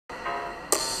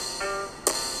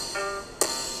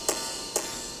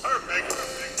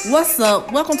What's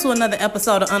up? Welcome to another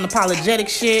episode of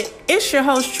UnapologeticXShit. It's your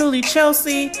host, truly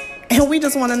Chelsea, and we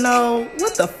just want to know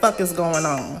what the fuck is going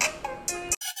on.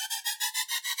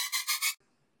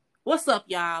 What's up,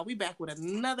 y'all? We back with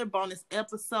another bonus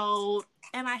episode,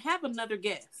 and I have another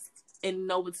guest. And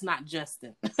no, it's not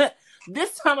Justin.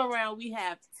 This time around, we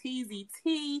have Teezy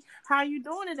T. How are you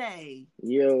doing today?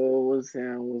 Yo, what's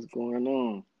going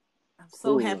on? I'm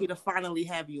so happy to finally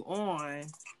have you on.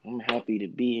 I'm happy to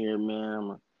be here, man. I'm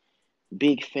a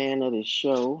big fan of the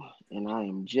show, and I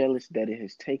am jealous that it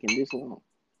has taken this long.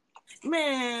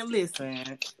 Man,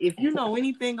 listen, if you know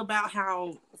anything about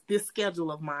how this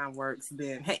schedule of mine works,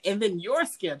 then hey, and then your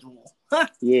schedule.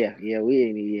 We ain't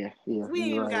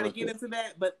even got to get into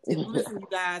that. But listen, you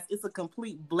guys, it's a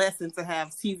complete blessing to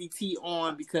have Teezy T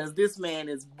on because this man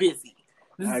is busy.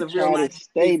 I try to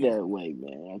stay that way,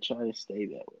 man. I try to stay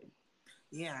that way.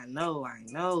 Yeah, I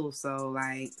know. So,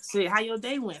 like, shit, how your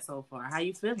day went so far? How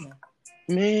you feeling?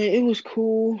 Man, it was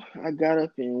cool. I got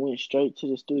up and went straight to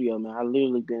the studio, man. I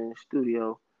literally been in the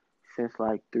studio since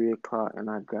like 3 o'clock, and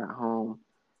I got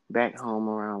back home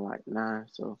around like 9.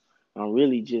 So I'm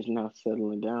really just not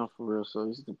settling down for real. So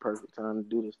this is the perfect time to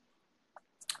do this.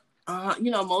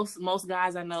 Most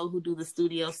guys I know who do the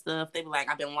studio stuff, they be like,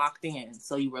 I've been locked in.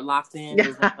 So you were locked in. It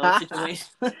was a situation.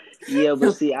 Yeah,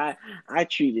 but see, I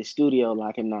treat the studio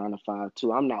like a 9 to 5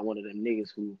 too. I'm not one of them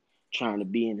niggas who trying to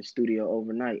be in the studio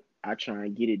overnight. I try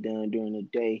and get it done during the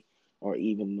day or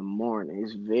even the morning.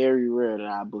 It's very rare that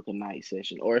I book a night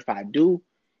session, or if I do,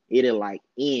 it'll like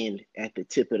end at the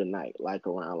tip of the night, like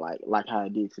around like how I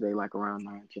did today, like around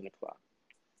 9-10 o'clock.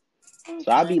 Okay.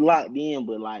 So I'll be locked in,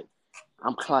 but like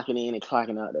I'm clocking in and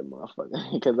clocking out that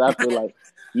motherfucker because I feel like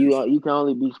you can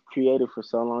only be creative for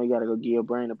so long. You gotta go give your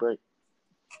brain a break.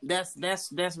 That's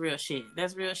real shit.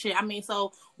 That's real shit. I mean,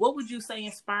 so what would you say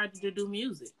inspired you to do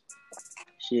music?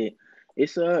 Shit,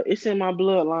 it's in my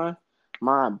bloodline.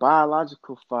 My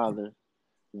biological father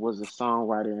was a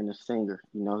songwriter and a singer.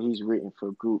 You know, he's written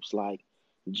for groups like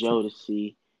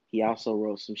Jodeci. He also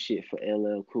wrote some shit for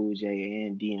LL Cool J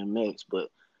and DMX, but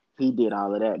he did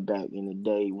all of that back in the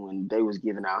day when they was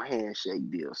giving out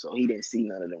handshake deals. So he didn't see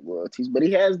none of the royalties, but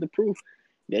he has the proof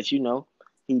that,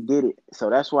 he did it. So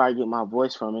that's where I get my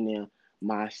voice from. And then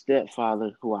my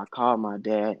stepfather, who I call my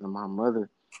dad, and my mother,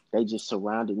 they just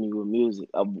surrounded me with music,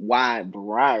 a wide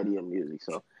variety of music.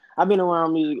 So I've been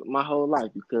around music my whole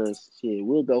life because shit,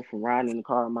 we'll go from riding in the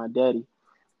car with my daddy.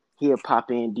 He'll pop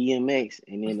in DMX,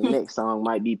 and then the next song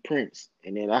might be Prince,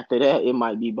 and then after that it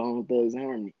might be Bone Thugs and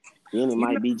Harmony. Then it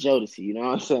might be Jodeci. You know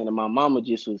what I'm saying? And my mama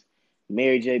just was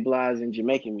Mary J. Blige and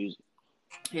Jamaican music.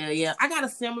 Yeah. I got a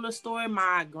similar story.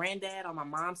 My granddad on my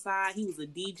mom's side, he was a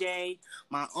DJ.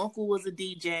 My uncle was a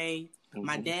DJ. Mm-hmm.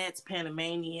 My dad's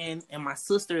Panamanian, and my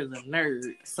sister is a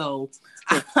nerd. So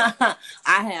I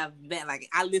have that. Like,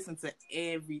 I listen to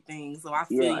everything. So I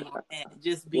feel you on that.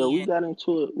 Just being. Yeah, we got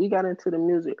into it. We got into the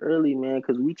music early, man,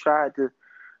 because we tried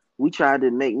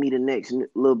to make me the next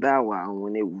Lil Bow Wow.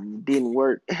 When it didn't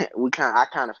work, I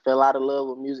kind of fell out of love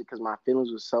with music because my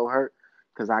feelings were so hurt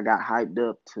because I got hyped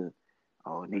up to,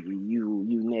 oh nigga, you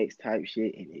next type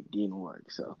shit, and it didn't work.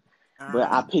 So,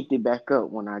 but I picked it back up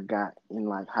when I got in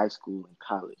like high school and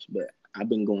college. But I've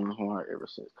been going hard ever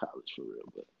since college for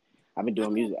real. But I've been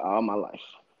doing music all my life.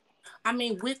 I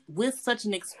mean, with such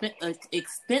an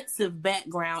extensive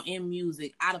background in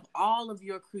music, out of all of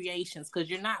your creations, because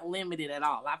you're not limited at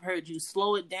all. I've heard you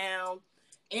slow it down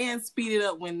and speed it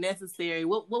up when necessary.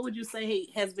 What would you say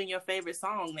has been your favorite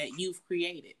song that you've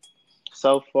created?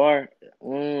 So far,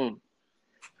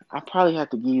 I probably have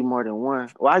to give you more than one.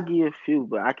 Well, I give you a few,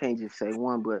 but I can't just say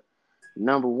one. But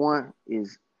number one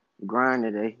is Grind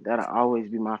Today. That'll always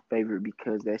be my favorite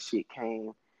because that shit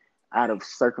came out of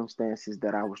circumstances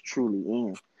that I was truly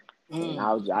in. And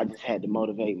I just had to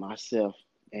motivate myself.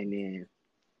 And then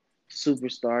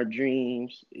Superstar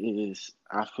Dreams is,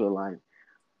 I feel like,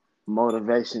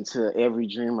 motivation to every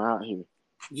dreamer out here.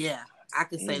 Yeah, I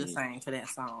could say the same for that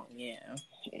song, yeah.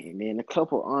 And then a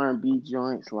couple R&B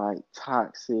joints like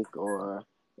Toxic or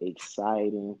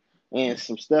Exciting, and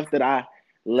some stuff that I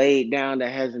laid down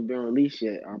that hasn't been released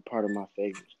yet are part of my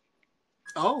favorites.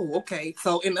 Oh, okay.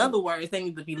 So in other words, they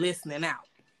need to be listening out.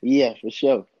 Yeah, for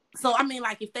sure. So, I mean,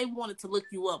 like, if they wanted to look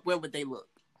you up, where would they look?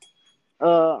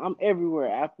 I'm everywhere.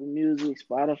 Apple Music,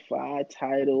 Spotify,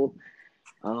 Tidal,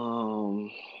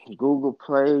 Google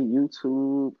Play,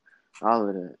 YouTube, all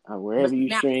of that. Wherever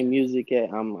you stream music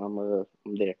at, I'm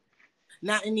there.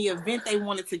 Now, in the event they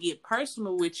wanted to get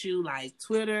personal with you, like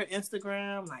Twitter,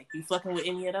 Instagram, like, you fucking with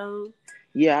any of those?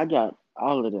 Yeah, I got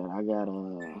all of that. I got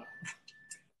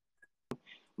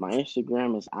my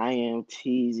Instagram is I am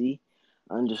Teezy.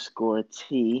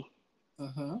 Teezy_T.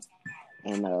 Mm-hmm.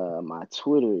 And my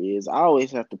Twitter is, I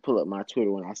always have to pull up my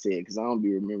Twitter when I say it because I don't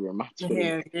be remembering my Twitter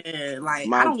Yeah, name. yeah. Like I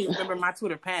My don't even remember my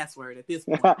Twitter password at this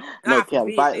point. no God cap.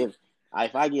 forbid.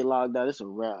 If I get logged out, it's a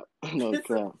wrap. No It's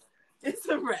a cap. it's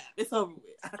a wrap. It's over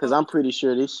with. Cause I'm pretty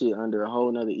sure this shit under a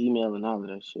whole nother email and all of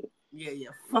that shit. Yeah.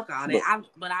 Fuck all But that.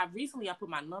 But I recently put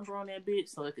my number on that bitch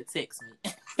so it could text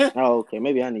me. oh, okay,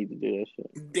 maybe I need to do that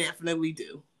shit. Definitely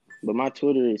do. But my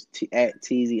Twitter is at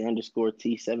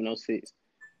Teezy_T706.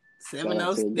 Shout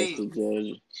out to 706. Augusta,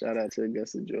 Georgia. Shout out to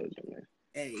Augusta, Georgia, man.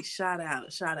 Hey, shout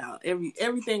out.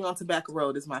 Everything on Tobacco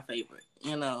Road is my favorite.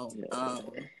 You know, Yeah.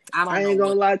 I don't I know ain't gonna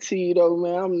what. lie to you though,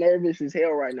 man. I'm nervous as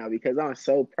hell right now because I'm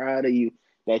so proud of you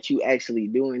that you actually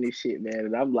doing this shit, man.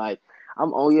 And I'm like,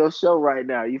 I'm on your show right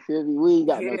now. You feel me? We ain't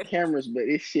got no Yeah. cameras, but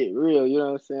this shit real. You know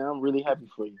what I'm saying? I'm really happy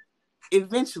for you.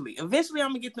 Eventually, I'm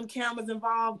gonna get them cameras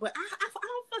involved. But I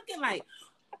don't fucking like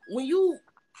when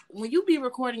you be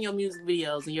recording your music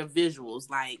videos and your visuals.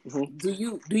 Like,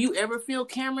 Mm-hmm. do you ever feel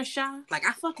camera shy? Like,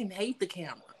 I fucking hate the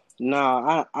camera.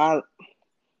 Nah,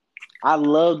 I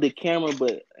love the camera,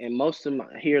 but in most of my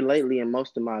here lately in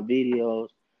most of my videos,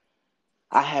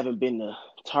 I haven't been the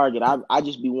target. I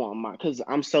just be wanting because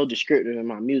I'm so descriptive in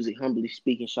my music, humbly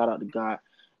speaking, shout out to God,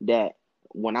 that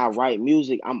when I write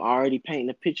music, I'm already painting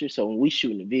a picture. So when we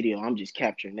shooting the video, I'm just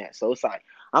capturing that. So it's like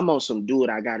I'm on some do what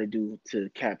I gotta do to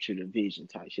capture the vision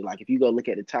type shit. Like if you go look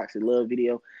at the Toxic Love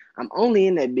video, I'm only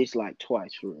in that bitch like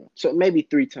twice for real. So maybe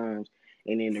 3 times,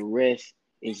 and then the rest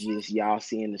is just y'all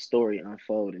seeing the story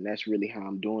unfold. And that's really how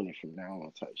I'm doing it from now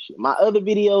on type shit. My other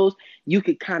videos, you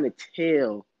could kind of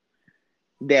tell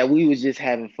that we was just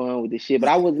having fun with this shit. But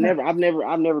I've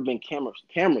never been camera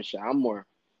shy. I'm more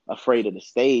afraid of the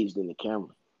stage than the camera.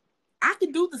 I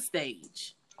could do the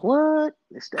stage. What?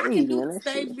 The I can stage, do man, the that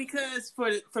shit. stage because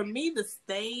for me the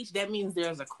stage that means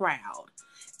there's a crowd,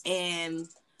 and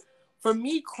for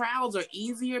me crowds are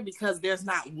easier because there's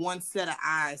not one set of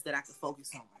eyes that I can focus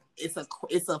on.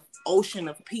 It's a ocean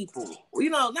of people.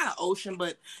 You know, not an ocean,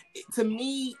 but to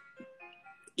me,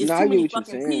 it's No, too I get many what you're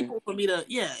fucking saying. people for me to.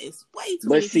 Yeah, it's way too But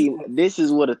many see, people. this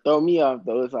is what'll throw me off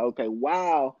though. It's like, okay,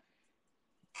 wow,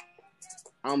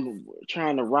 I'm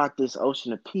trying to rock this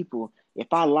ocean of people. If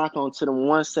I lock onto the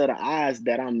one set of eyes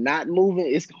that I'm not moving,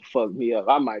 it's gonna fuck me up.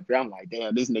 I'm like, damn,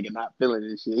 this nigga not feeling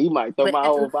this shit. He might throw But my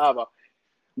whole vibe off.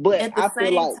 But at the I feel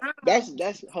same like time,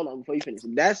 that's hold on before you finish.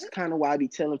 That's kind of why I be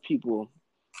telling people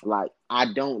like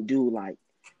I don't do like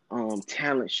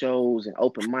talent shows and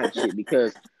open mic shit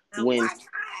when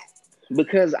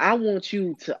because I want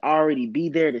you to already be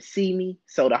there to see me.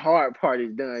 So the hard part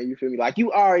is done. You feel me? Like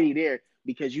you already there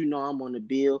because you know I'm on the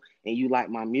bill and you like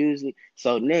my music.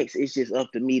 So next it's just up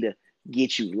to me to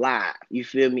get you live. You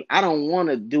feel me? I don't want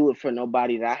to do it for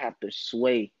nobody that I have to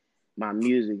sway my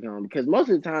music on because most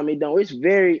of the time it don't. It's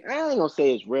very I ain't gonna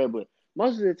say it's rare, but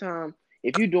most of the time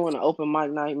if you're doing an open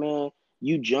mic night, man,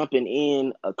 you jumping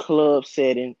in a club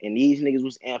setting and these niggas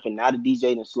was amping. Now the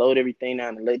DJ done slowed everything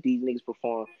down and let these niggas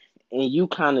perform and you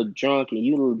kind of drunk and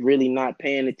you really not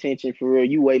paying attention for real,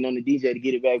 you waiting on the DJ to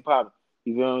get it back popping.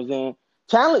 You feel what I'm saying?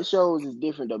 Talent shows is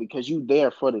different though because you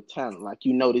there for the talent. Like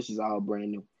you know this is all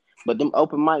brand new. But them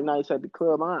open mic nights at the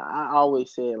club, I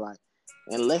always said like,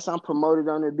 unless I'm promoted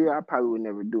on the deal, I probably would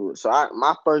never do it. So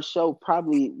my first show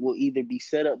probably will either be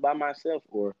set up by myself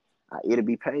or it'll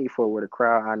be paid for with a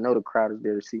crowd. I know the crowd is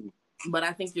there to see me. but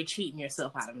I think you're cheating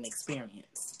yourself out of an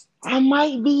experience. I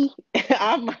might be.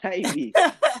 I might be.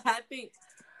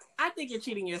 I think you're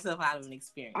cheating yourself out of an I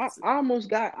experience. almost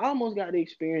got to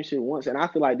experience it once, and I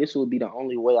feel like this would be the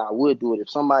only way I would do it. If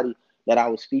somebody that I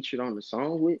was featured on the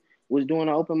song with was doing an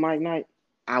open mic night,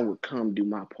 I would come do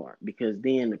my part because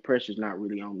then the pressure's not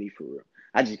really on me for real.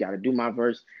 I just got to do my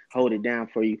verse, hold it down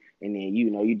for you, and then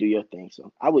you do your thing.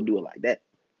 So I would do it like that.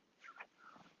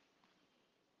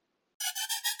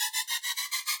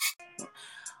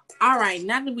 All right,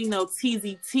 now that we know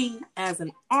Teezy T as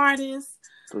an artist,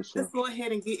 For sure. let's go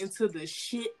ahead and get into the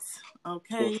shit.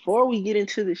 Okay. Before we get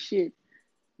into the shit,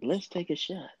 let's take a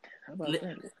shot. How about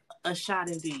that? A shot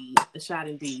indeed. A shot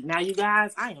indeed. Now, you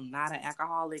guys, I am not an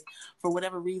alcoholic. For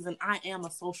whatever reason, I am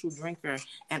a social drinker,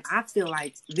 and I feel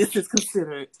like this is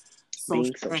considered social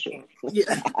Being social. drinking.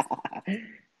 Yeah.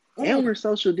 And we're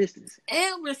social distancing.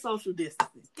 And we're social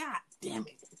distancing. God damn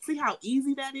it. See how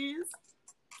easy that is?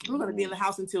 We're going to be in the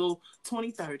house until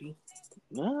 2030.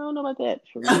 I don't know about that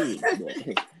for me,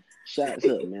 but shots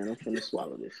up, man. I'm finna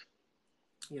swallow this.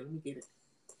 Yeah, let me get it.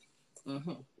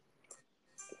 Mm-hmm.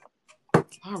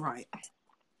 All right. I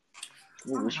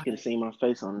wish you could have seen my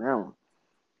face on that one.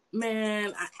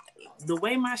 Man, the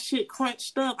way my shit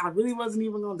crunched up, I really wasn't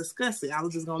even gonna discuss it. I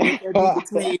was just gonna let that be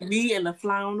between me and the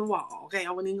fly on the wall. Okay,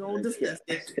 I wasn't even gonna discuss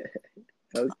that shit.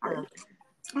 Okay.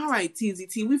 All right, Teezy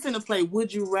T, we finna play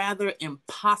Would You Rather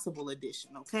Impossible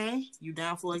Edition, okay? You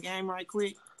down for a game right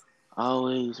quick?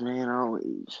 Always, man,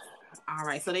 always. All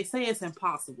right, so they say it's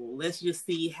impossible. Let's just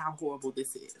see how horrible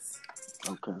this is.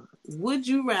 Okay. Would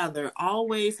you rather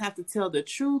always have to tell the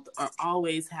truth or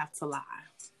always have to lie?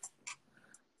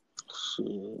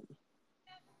 Shit.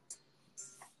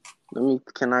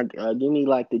 Can I give me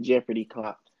like the Jeopardy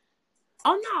clock?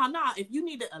 Oh no. If you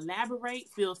need to elaborate,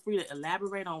 feel free to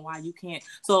elaborate on why you can't.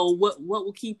 So what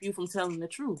will keep you from telling the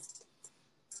truth?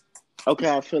 Okay,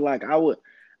 I feel like I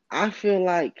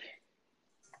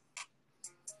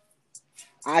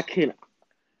can.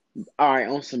 All right,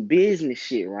 on some business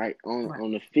shit, right?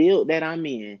 On the field that I'm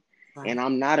in, and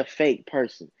I'm not a fake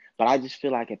person, but I just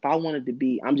feel like if I wanted to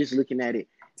be, I'm just looking at it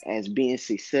as being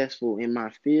successful in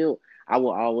my field. I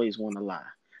will always want to lie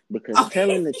because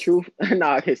telling the truth,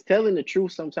 because telling the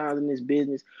truth sometimes in this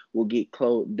business will get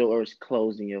doors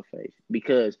closed in your face.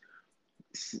 Because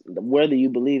whether you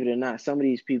believe it or not, some of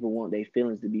these people want their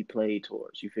feelings to be played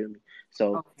towards. You feel me?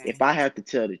 So if I have to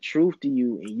tell the truth to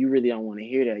you and you really don't want to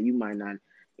hear that, you might not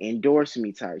endorse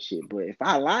me type shit. But if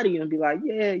I lie to you and be like,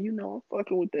 yeah, I'm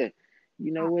fucking with that.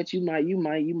 You know what? You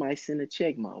might send a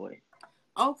check my way.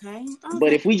 Okay.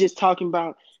 But if we just talking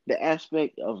about the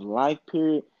aspect of life,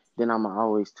 period, then I'ma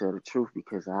always tell the truth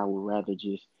because I would rather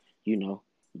just, be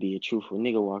a truthful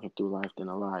nigga walking through life than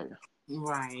a liar.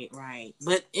 Right.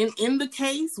 But in the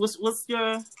case, what's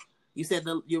your? You said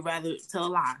you'd rather tell a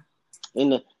lie.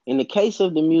 In the case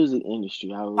of the music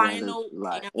industry, I would rather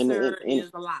lie. Answer is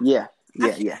a lie. Yeah.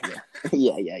 yeah.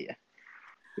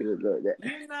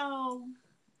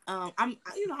 I'm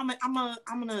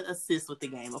gonna assist with the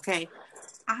game. Okay.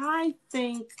 I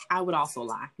think I would also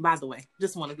lie. By the way,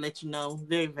 just want to let you know,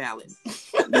 very valid. Yeah.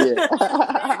 Very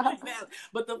valid.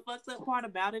 But the fucked up part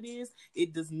about it is,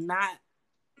 it does not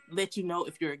let you know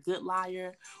if you're a good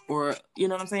liar or, you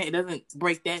know what I'm saying? It doesn't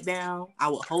break that down. I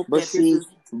would hope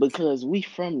because we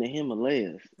from the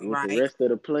Himalayas with right. The rest of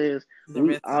the players,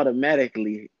 we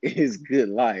automatically is good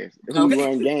liars. Okay. We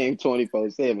run game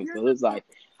 24/7. So it's like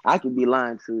I could be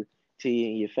lying to you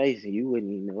in your face and you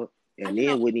wouldn't even know it. And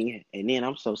then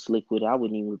I'm so slick with it, I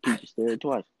wouldn't even repeat the story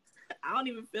twice. I don't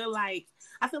even feel like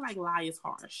lie is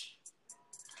harsh.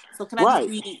 So can I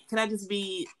just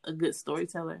be a good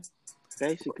storyteller?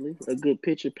 Basically, a good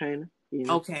picture painter.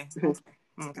 Okay.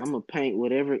 I'm gonna paint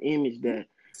whatever image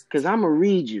because I'm gonna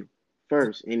read you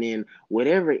first, and then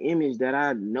whatever image that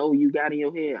I know you got in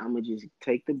your head, I'm gonna just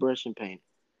take the brush and paint it.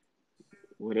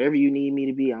 Whatever you need me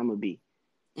to be, I'm gonna be.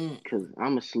 Because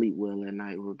I'm gonna sleep well at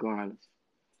night regardless.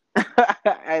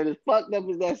 And as fucked up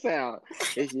as that sound,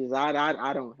 it's just I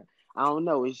don't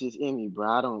know. It's just in me, bro.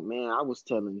 I was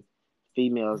telling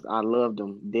females I loved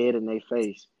them dead in their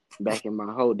face back in my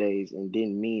whole days and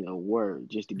didn't mean a word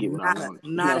just to get what I wanted.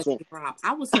 Not a problem.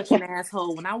 I was such an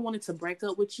asshole. When I wanted to break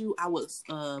up with you, I would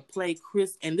play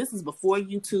Chris, and this is before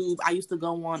YouTube. I used to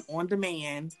go on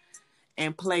demand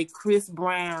and play Chris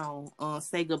Brown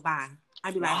Say Goodbye.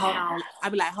 I'd be like,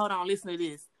 hold on, listen to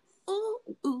this. Ooh,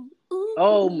 ooh, ooh.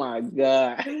 Oh my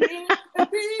God.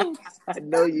 I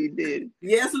know you did.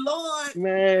 Yes, Lord.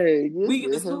 Man, we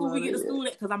get to school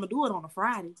that because I'm gonna do it on a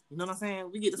Friday. You know what I'm saying?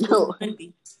 We get to school on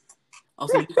Monday. Oh,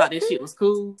 so you thought that shit was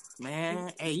cool?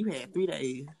 Man, hey, you had 3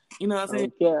 days. You know what I'm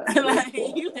saying?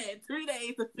 Okay. You had 3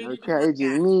 days to finish the book.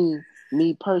 Just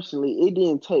me personally, it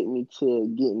didn't take me to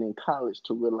getting in college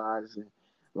to realizing,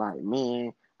 like,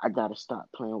 man, I gotta stop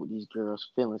playing with these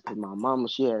girls' feelings. Because my mama,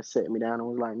 she had set me down and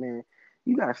was like, man,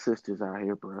 you got sisters out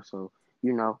here, bro. So,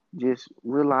 just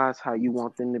realize how you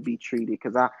want them to be treated.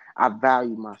 Because I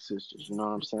value my sisters, you know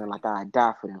what I'm saying? Like, I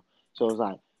die for them. So it's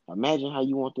like, imagine how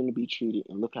you want them to be treated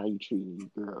and look how you treating these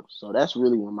girls. So that's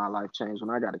really when my life changed.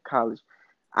 When I got to college,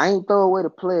 I ain't throw away the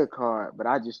player card, but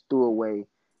I just threw away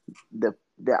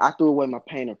I threw away my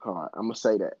painter card. I'm gonna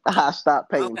say that. I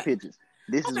stopped painting pictures.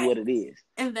 This is what it is.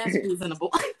 And that's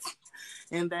reasonable.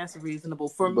 And that's reasonable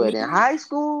for me. But in high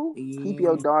school, keep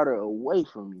your daughter away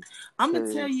from me. I'm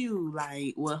gonna tell you,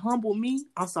 like, what humbled me.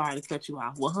 I'm sorry to cut you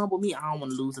off. What humbled me, I don't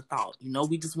want to lose a thought.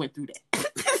 We just went through that.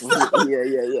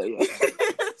 Yeah.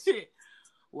 Shit.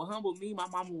 What humbled me, my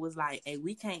mama was like, "Hey,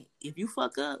 if you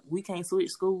fuck up, we can't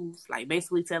switch schools." Like,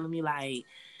 basically telling me, like,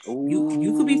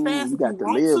 you could be fast if you want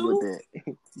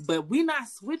to, but we're not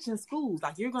switching schools.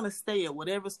 Like, you're gonna stay at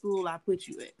whatever school I put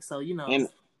you at. So, And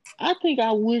I think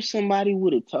I wish somebody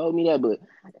would have told me that, but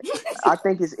I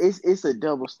think it's a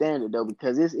double standard though,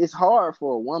 because it's hard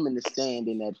for a woman to stand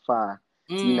in that fire.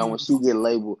 When she get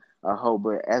labeled a hoe.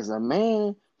 But as a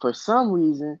man, for some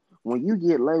reason, when you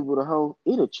get labeled a hoe,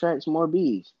 it attracts more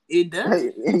bees. It does.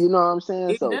 You know what I'm saying?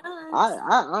 It So I, does.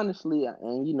 I honestly,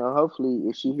 and hopefully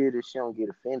if she hear this, she don't get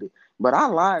offended. But I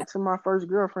lied to my first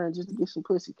girlfriend just to get some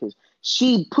pussy because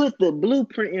she put the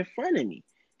blueprint in front of me.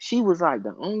 She was like,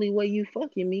 the only way you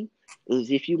fucking me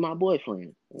is if you my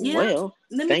boyfriend. Yeah. Well,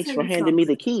 Let me thanks tell for you handing me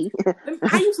something. the key.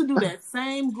 I used to do that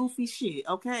same goofy shit,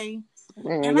 okay?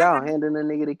 Man, And I y'all got handing a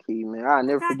nigga the key, man. I'll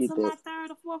never forget to that. my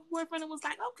third or fourth boyfriend and was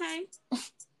like, okay.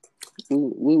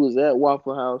 We was at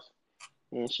Waffle House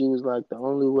and she was like, the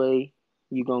only way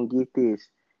you gonna get this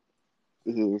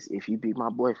is if you be my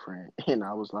boyfriend. And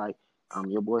I was like, I'm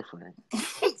your boyfriend.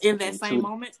 In that And same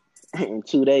moment. and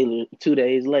 2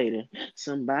 days later,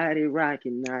 somebody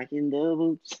rocking, knocking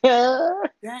double time.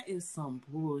 That is some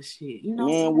bullshit. You know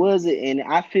Man, what? was it? And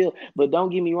I feel, but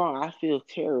don't get me wrong, I feel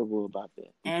terrible about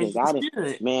that As because you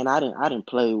should. I didn't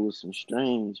play with some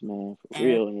strings, man, for As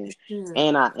real, you should.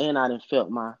 and I didn't felt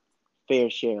my fair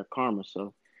share of karma,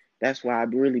 so that's why I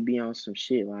really be on some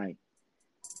shit like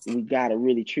we gotta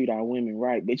really treat our women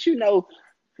right. But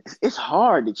it's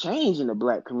hard to change in the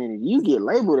black community. You get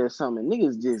labeled as something,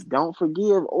 niggas just don't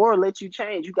forgive or let you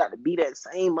change. You got to be that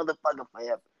same motherfucker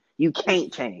forever. You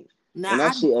can't change, Now and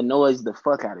that shit annoys the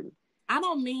fuck out of me. I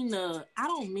don't mean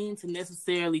to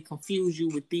necessarily confuse you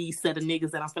with these set of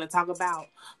niggas that I'm gonna talk about,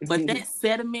 but that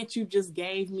sentiment you just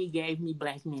gave me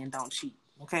black men don't cheat.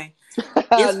 Okay?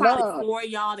 It's probably No. 4 of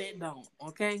y'all that don't,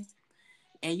 okay?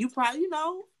 And you probably,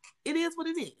 it is what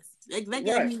it is. They Right.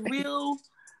 gave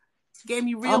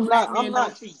me real black men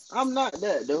don't cheat. I'm not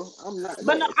that though. I'm not But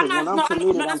that no, I'm because when not. I'm No,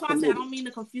 committed, no. I'm That's why I said I committed don't mean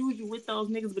to confuse you with those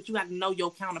niggas. But you got to know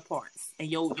your counterparts and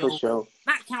for your sure.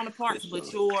 not For counterparts, but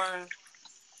sure.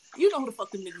 you know who the fuck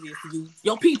them niggas is to you.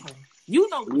 Your people. You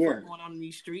know what the Yeah. fuck going on in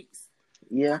these streets.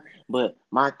 Yeah. But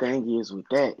my thing is with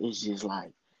that is just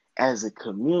like as a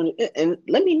community, and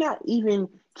let me not even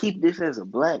keep this as a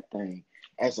black thing,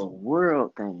 as a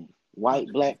world thing, white,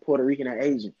 black, Puerto Rican, or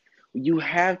Asian. You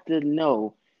have to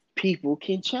know people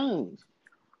can change.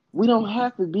 We don't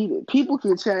have to be. People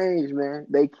can change, man.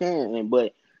 They can,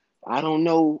 but I don't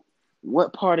know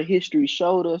what part of history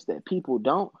showed us that people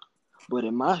don't. But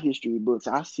in my history books,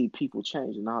 I see people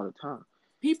changing all the time.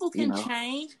 People You can know,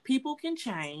 change. People can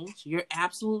change. You're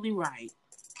absolutely right.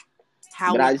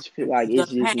 but I However, just feel like the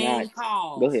it's just not. pain Go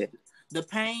caused, ahead. the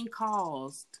pain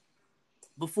caused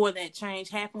before that change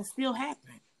happened still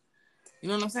happened. You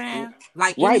know what I'm saying?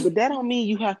 Like Right, any. but that don't mean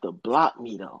you have to block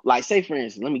me though. Like, say for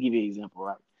instance, let me give you an example.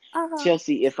 Right, Uh-huh.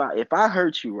 Chelsea, if I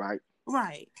hurt you right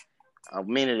Right. a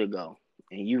minute ago,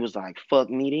 and you was like fuck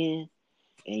me then,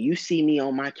 and you see me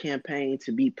on my campaign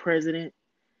to be president.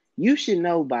 You should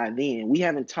know by then, we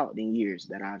haven't talked in years,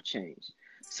 that I've changed.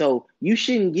 So you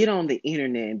shouldn't get on the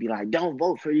internet and be like, don't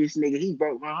vote for this nigga. He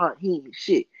broke my heart. He ain't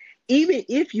shit. Even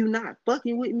if you're not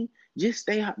fucking with me, just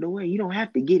stay out the way. You don't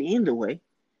have to get in the way.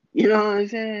 You know what I'm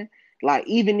saying? Like,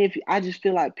 even if I just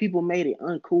feel like people made it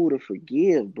uncool to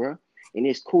forgive, bro. And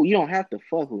it's cool. You don't have to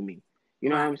fuck with me. You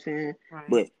know what Right. I'm saying? Right.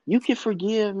 But you can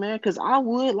forgive, man. Because I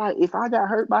would, like, if I got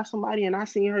hurt by somebody and I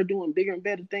seen her doing bigger and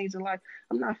better things in life,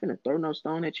 I'm not finna throw no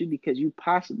stone at you because you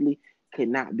possibly could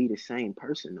not be the same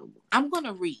person no more. I'm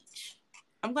gonna reach.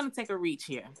 I'm gonna take a reach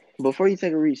here. Before you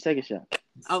take a reach, take a shot.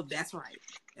 Oh, that's right.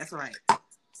 That's right.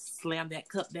 Slam that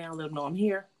cup down, let them know I'm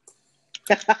here.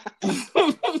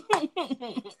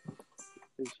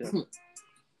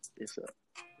 It's up.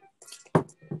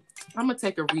 I'm gonna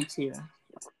take a reach here.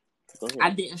 Go ahead. I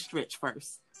didn't stretch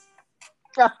first.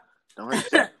 Don't hurt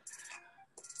yourself.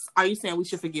 Are you saying we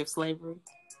should forgive slavery?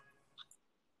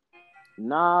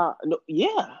 Nah, no,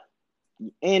 yeah.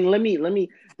 And let me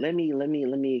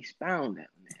expound that.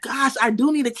 Gosh, I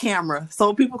do need a camera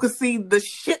so people can see the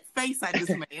shit face I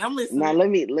just made. I'm listening. Now let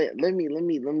me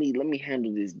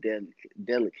handle this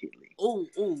delicately. Ooh.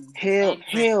 Hell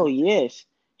yes,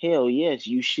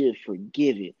 you should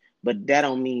forgive it, but that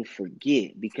don't mean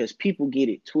forget because people get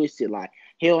it twisted. Like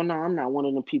hell no, I'm not one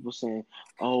of them people saying,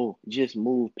 "Oh, just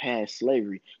move past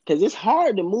slavery," because it's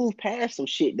hard to move past some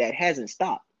shit that hasn't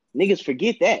stopped. Niggas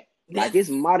forget that. Like it's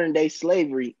modern day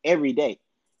slavery every day.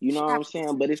 You know what I'm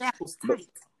saying? But tight.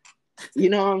 you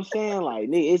know what I'm saying? Like,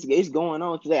 it's going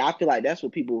on today. I feel like that's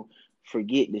what people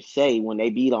forget to say when they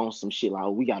beat on some shit like,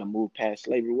 oh, we got to move past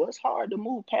slavery. Well, it's hard to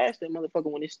move past that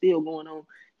motherfucker when it's still going on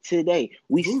today.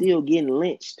 We still getting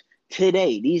lynched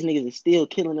today. These niggas are still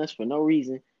killing us for no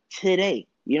reason today.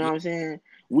 You know what I'm saying?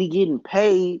 We getting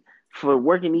paid for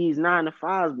working these 9 to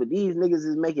 5s, but these niggas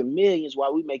is making millions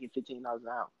while we making $15 an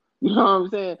hour. You know what I'm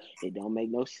saying? It don't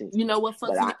make no sense. You know what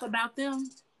But fucks me up about them?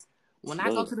 When I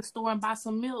go to the store and buy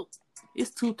some milk,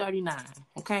 it's $2.39.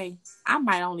 Okay, I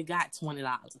might only got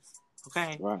 $20.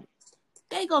 Okay, Right.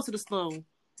 They go to the store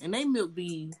and they milk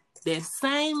be that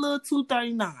same little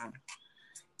 $2.39.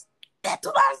 That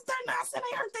 $2.39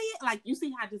 ain't hurt they. Like, you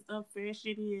see how this unfair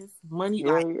shit is? Money,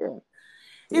 Yeah, like, yeah.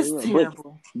 it's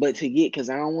terrible. But to get, because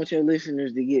I don't want your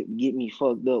listeners to get me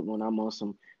fucked up when I'm on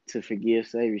some to forgive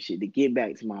slavery shit. To get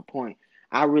back to my point,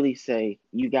 I really say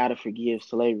you gotta forgive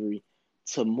slavery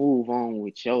to move on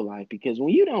with your life. Because when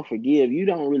you don't forgive, you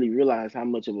don't really realize how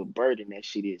much of a burden that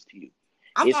shit is to you.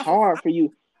 It's hard for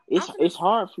you. It's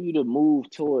hard for you to move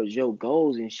towards your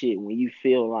goals and shit when you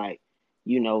feel like,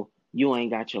 you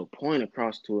ain't got your point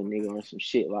across to a nigga or some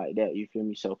shit like that. You feel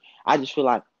me? So I just feel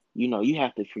like, you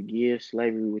have to forgive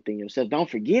slavery within yourself. Don't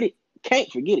forget it.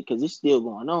 Can't forget it because it's still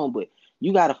going on, but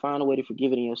you got to find a way to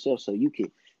forgive it in yourself so you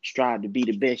can strive to be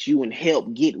the best you and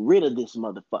help get rid of this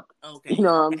motherfucker. Okay. You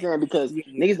know what I'm saying? Because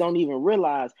niggas don't even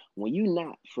realize when you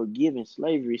not forgiving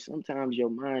slavery, sometimes your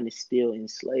mind is still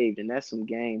enslaved, and that's some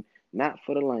game not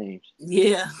for the lames.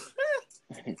 Yeah.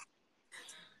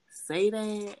 Say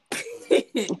that.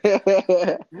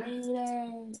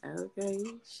 Okay,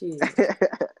 shit.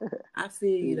 I feel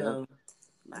you though.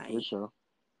 Like, for sure.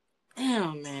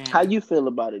 Damn, man. How you feel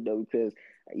about it though? Because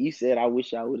you said I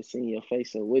wish I would have seen your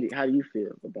face. So how do you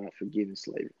feel about forgiving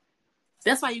slavery?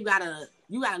 That's why you gotta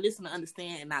listen to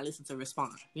understand and not listen to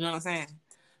respond. You know what I'm saying?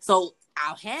 So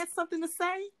I had something to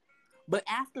say, but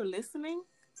after listening,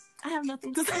 I have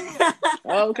nothing to say.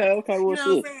 Okay, well, you know what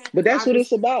I'm saying? But that's what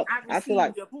it's about. I feel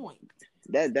like your point.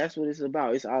 That's what it's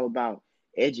about. It's all about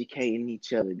educating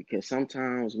each other, because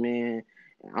sometimes, man,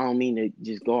 I don't mean to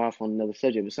just go off on another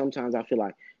subject, but sometimes I feel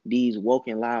like these woke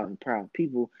and loud and proud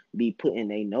people be putting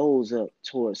their nose up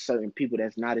towards certain people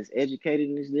that's not as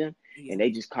educated as them, and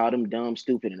they just call them dumb,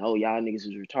 stupid, and y'all niggas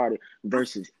is retarded,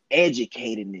 versus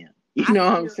educating them. You know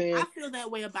what I'm saying? I feel that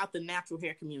way about the natural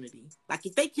hair community. Like,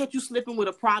 if they catch you slipping with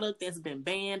a product that's been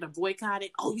banned or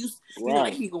boycotted,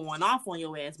 they keep going off on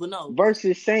your ass. But no.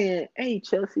 Versus saying, hey,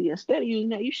 Chelsea, instead of using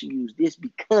that, you should use this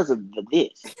because of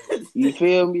this. You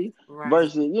feel me? Right.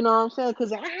 Versus, you know what I'm saying?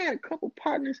 Because I had a couple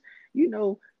partners,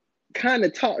 kind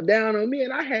of talked down on me,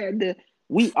 and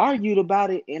we argued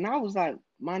about it, and I was like,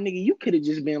 my nigga, you could have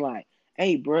just been like,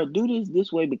 hey, bro, do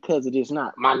this way because of this.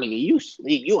 Not, my nigga,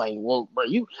 you ain't woke, bro.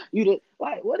 You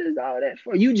like, what is all that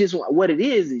for? You just want, what it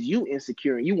is you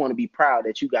insecure, and you want to be proud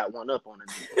that you got one up on a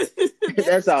nigga.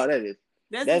 That's all that is.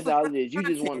 That's all it is. You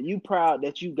just you proud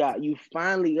that you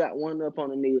finally got one up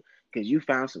on a nigga because you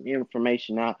found some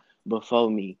information out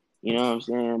before me. You know what I'm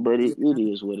saying? But it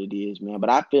is what it is, man. But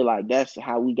I feel like that's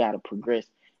how we got to progress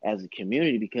as a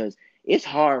community, because it's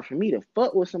hard for me to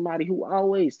fuck with somebody who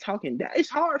always talking down. It's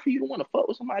hard for you to want to fuck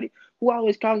with somebody who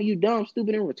always calling you dumb,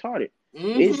 stupid, and retarded.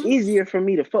 Mm-hmm. It's easier for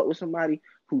me to fuck with somebody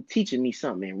who teaching me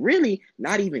something, and really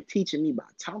not even teaching me by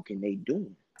talking, they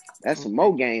doing. That's some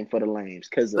more game for the lames,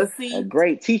 because a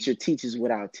great teacher teaches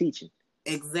without teaching.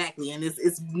 Exactly, and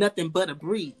it's nothing but a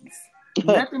breeze.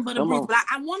 Nothing but a breeze. But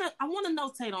I wanna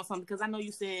notate on something, because I know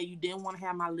you said you didn't want to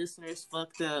have my listeners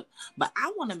fucked up, but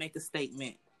I want to make a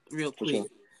statement real quick. Sure.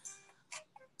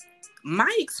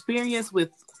 My experience with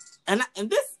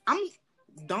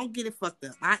don't get it fucked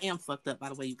up. I am fucked up, by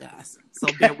the way, you guys. So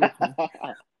bear with me.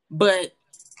 But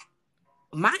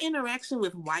my interaction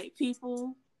with white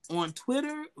people on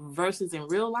Twitter versus in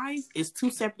real life is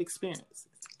two separate experiences.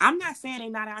 I'm not saying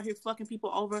they're not out here fucking people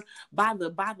over. By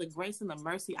the grace and the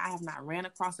mercy, I have not ran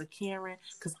across a Karen,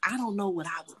 because I don't know what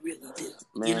I would really do.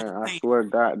 Man, I swear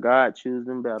God chooses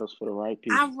them battles for the right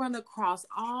people. I run across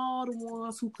all the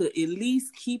ones who could at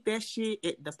least keep that shit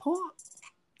at the park,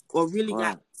 or really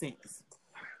got sense.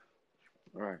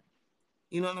 Right.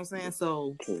 You know what I'm saying?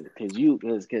 So, because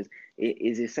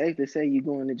is it safe to say you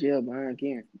going to jail behind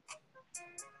Karen?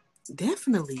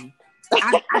 Definitely.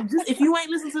 I just, if you ain't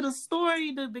listened to the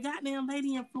story, the goddamn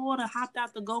lady in Florida hopped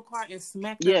out the go-kart and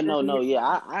smacked her.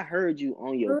 I heard you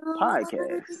on your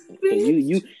podcast,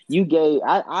 because you gave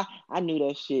I knew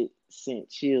that shit sent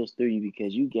chills through you,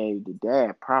 because you gave the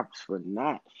dad props for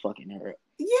not fucking her.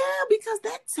 Yeah, because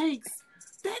that takes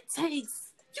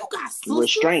you got sisters,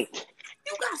 restraint.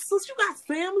 You got sisters, you got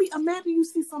family. Imagine you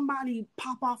see somebody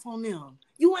pop off on them.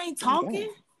 You ain't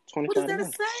talking. What is that to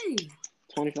say?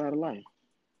 25 to life.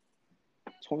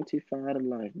 25 to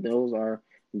life. Those are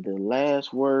the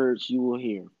last words you will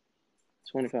hear.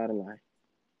 25 to life.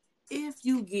 If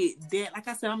you get that, like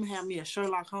I said, I'm gonna have me a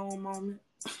Sherlock Holmes moment.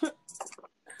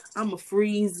 I'm gonna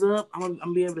freeze up. I'm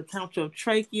gonna be able to count your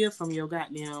trachea from your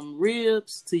goddamn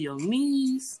ribs to your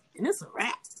knees, and it's a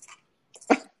wrap.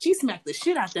 She smacked the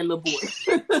shit out that little boy.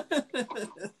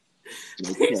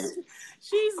 Okay.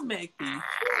 She smacked the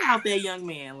shit out that young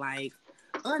man, like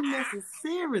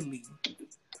unnecessarily.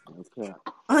 Okay.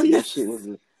 That shit Unnecessarily.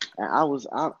 was.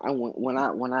 And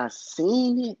I when I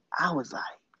seen it, I was like,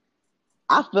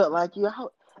 I felt like you.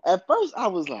 At first, I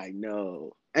was like,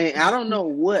 no, and I don't know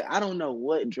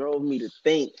what drove me to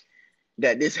think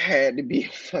that this had to be a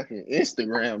fucking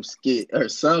Instagram skit or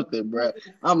something, bro.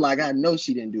 I'm like, I know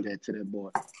she didn't do that to that boy.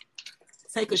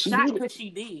 Take But a she shot did it. because she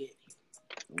did.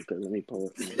 Okay, let me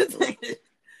pause.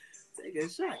 Take a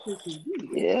shot because she did.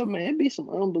 Yeah, man, it be some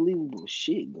unbelievable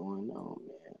shit going on,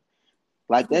 man.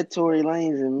 Like that Tory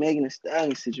Lanez and Megan Thee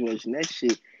Stallion situation, that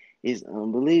shit is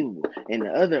unbelievable. And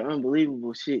the other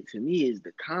unbelievable shit to me is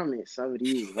the comments some of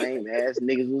these lame ass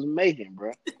niggas was making,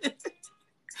 bro.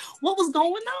 What was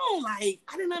going on? Like,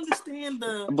 I didn't understand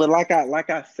But like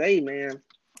I say, man,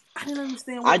 I didn't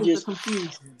understand I what was the just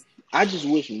confusion. I just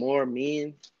wish more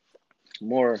men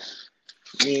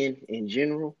in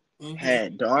general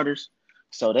had daughters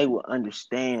so they would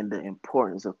understand the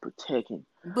importance of protecting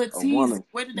But a Teezy, woman,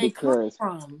 where did they come because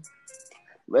from?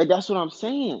 that's what I'm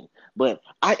saying. But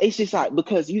it's just like,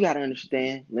 because you gotta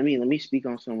understand. Let me speak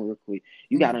on something real quick.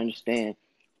 You gotta understand,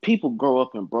 people grow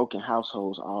up in broken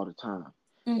households all the time,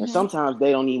 and sometimes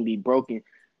they don't even be broken.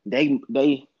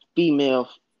 They female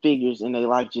figures in their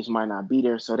life just might not be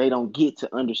there, so they don't get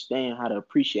to understand how to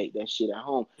appreciate that shit at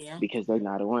home Yeah. because they're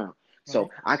not around. So Right.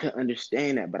 I can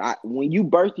understand that, but when you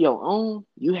birth your own,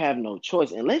 you have no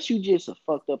choice. Unless you just a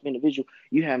fucked up individual,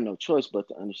 you have no choice but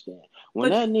to understand. When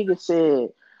But that nigga said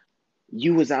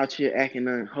you was out here acting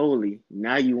unholy,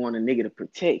 now you want a nigga to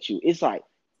protect you. It's like,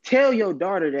 tell your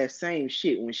daughter that same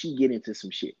shit when she get into some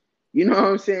shit. You know what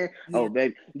I'm saying? yeah, Oh,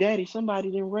 baby, daddy,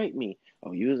 somebody didn't rape me.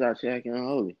 Oh, you was out here acting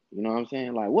unholy. You know what I'm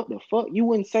saying? Like, what the fuck? You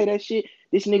wouldn't say that shit.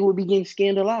 This nigga would be getting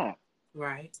skinned alive.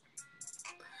 right.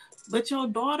 But your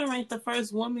daughter ain't the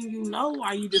first woman you know.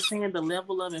 Are you just saying the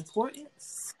level of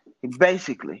importance?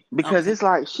 Basically, because Okay. it's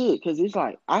like shit. Because it's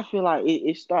like, I feel like it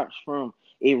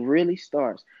really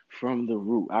starts from the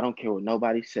root. I don't care what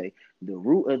nobody say. The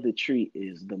root of the tree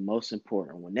is the most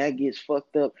important. When that gets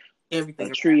fucked up, a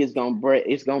Everything tree around.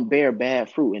 is gonna bear bad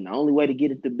fruit, and the only way to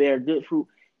get it to bear good fruit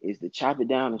is to chop it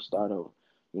down and start over.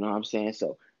 You know what I'm saying?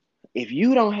 So if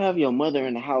you don't have your mother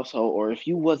in the household, or if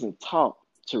you wasn't taught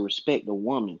to respect a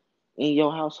woman in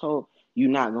your household, you're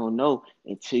not gonna know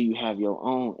until you have your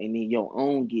own, and then your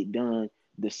own get done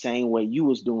the same way you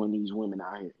was doing these women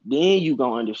out here. Then you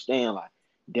gonna understand, like,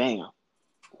 damn,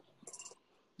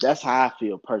 that's how I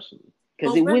feel personally.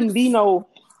 Because But it wouldn't be no,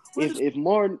 where does if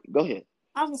more. Go ahead.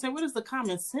 I was gonna say, where does the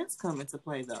common sense come into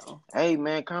play though? Hey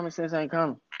man, common sense ain't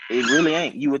coming. It really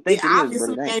ain't. You would It think it is, but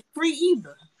obviously it ain't. ain't free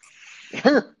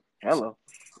either. Hello.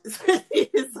 It's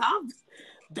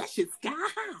that shit's sky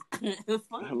high. I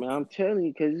Fuck. mean, I'm telling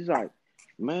you, because it's like,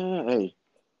 man, hey,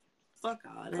 Fuck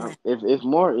all that. if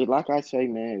more, like I say,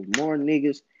 man, if more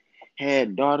niggas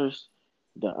had daughters,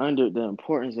 the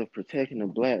importance of protecting a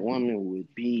black woman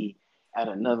would be at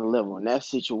another level. In that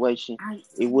situation, I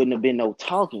it wouldn't have been no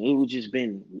talking. It would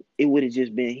have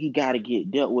just been, he got to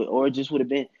get dealt with, or it just would have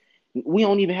been, we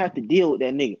don't even have to deal with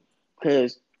that nigga,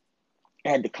 because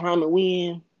at the climate we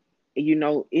in,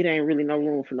 it ain't really no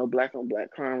room for no black on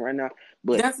black crime right now.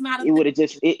 But that's not a it thing. would have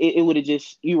just it would have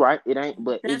just, you right, it ain't,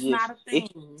 but That's not a it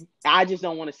thing. I just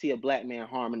don't want to see a black man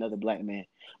harm another black man.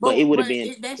 But But that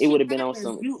it shit would have been on happens.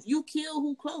 some. You kill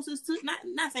who closest to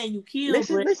not saying you kill,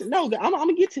 Listen, but listen. No, I'm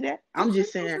gonna get to that. I'm okay,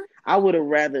 just saying okay. I would have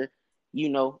rather,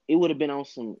 it would have been on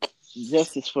some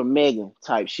justice for Megan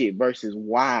type shit versus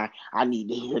why I need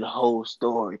to hear the whole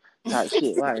story type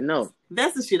shit. Like, no,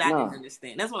 That's the shit I didn't no.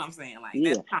 understand. That's what I'm saying. Like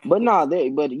Yeah, that's comic but book. no,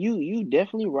 but you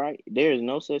definitely right. There is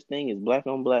no such thing as black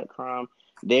on black crime.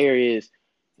 There is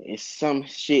some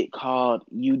shit called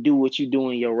you do what you do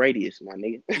in your radius, my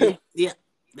Yeah, nigga. yeah.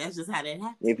 That's just how that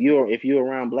happens. if you're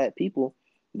around black people,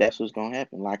 that's what's gonna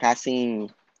happen. Like, I seen,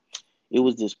 it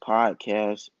was this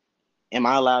podcast. Am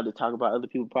I allowed to talk about other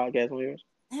people's podcasts on yours?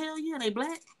 Hell yeah, they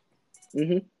black.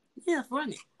 Mm-hmm. Yeah,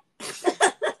 run it.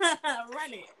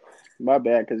 Run it. My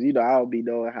bad, because I'll be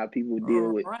knowing how people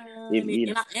deal with, if Run it.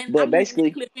 you know. And But I'm leaving that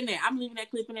basically, clip in there. I'm leaving that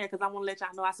clip in there because I want to let y'all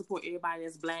know I support everybody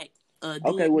that's black. okay,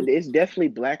 DM well, me. it's definitely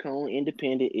black owned,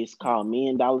 independent. It's called $1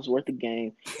 million Worth of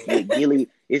Game with Gilly.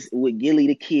 It's with Gilly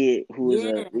the Kid, who is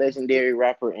a Yeah. legendary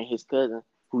rapper, and his cousin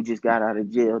who just got out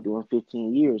of jail doing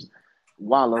 15 years. I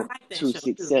Wallow like that show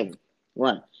too. 267.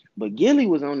 Right. But Gilly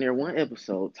was on there one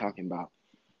episode talking about,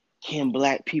 can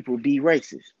black people be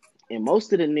racist? And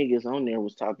most of the niggas on there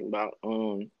was talking about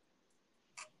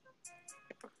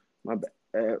my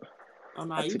bad. Oh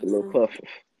no, I you took a little good. puff.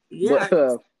 Yeah.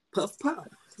 But Puff puff.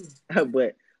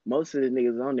 but most of the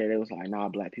niggas on there, they was like, nah,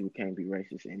 black people can't be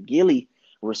racist. And Gilly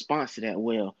responds to that,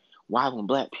 well, why when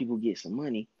black people get some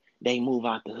money, they move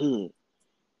out the hood?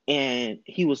 And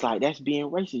he was like, that's being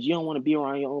racist. You don't want to be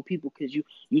around your own people because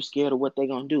you scared of what they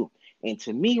gonna do. And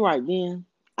to me right then,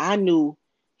 I knew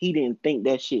he didn't think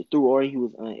that shit through, or he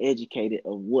was uneducated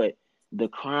of what the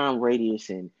crime radius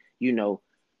and, you know,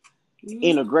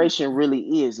 integration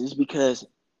really is. It's because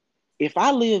if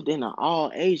I lived in an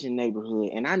all Asian neighborhood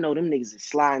and I know them niggas is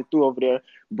sliding through over there,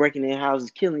 breaking in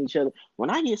houses, killing each other, when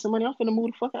I get some money, I'm finna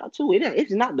move the fuck out too.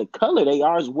 It's not the color they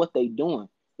are, it's what they doing.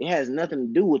 It has nothing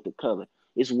to do with the color.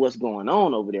 It's what's going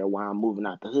on over there while I'm moving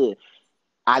out the hood.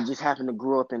 I just happen to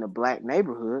grow up in a black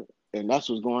neighborhood, and that's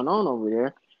what's going on over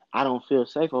there. I don't feel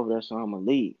safe over there, so I'm gonna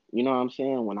leave. You know what I'm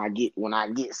saying? When I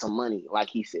get some money, like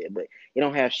he said, but it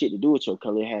don't have shit to do with your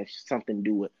color. It has something to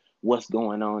do with what's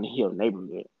going on in your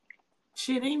neighborhood.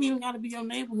 Shit ain't even gotta be your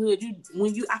neighborhood.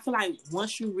 I feel like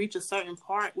once you reach a certain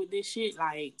part with this shit,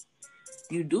 like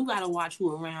you do gotta watch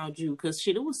who around you. Cause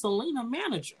shit, it was Selena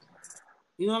manager.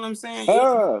 You know what I'm saying?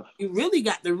 You really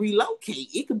got to relocate.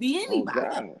 It could be anybody. Oh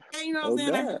God. You know what I'm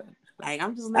saying? God. Like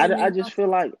I'm just letting I just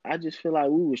feel like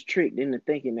we was tricked into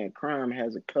thinking that crime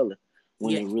has a color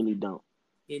when it really don't.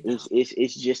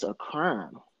 It's just a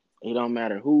crime. It don't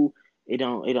matter who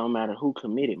matter who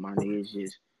committed, my nigga. It's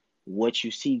just what you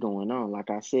see going on.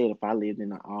 Like I said, if I lived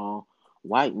in an all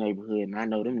white neighborhood and I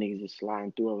know them niggas is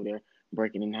sliding through over there,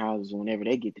 breaking in houses whenever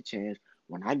they get the chance.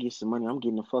 When I get some money, I'm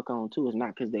getting the fuck on too. It's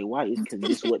not because they white, it's because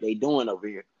this is what they doing over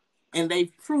here. And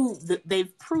they've proved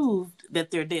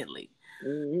that they're deadly.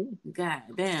 Mm-hmm. God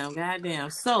damn.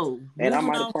 So, and I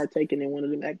might have partaken in one of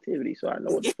them activities, so I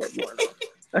know what the fuck going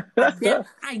on.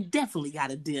 I definitely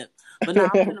got a dip. But now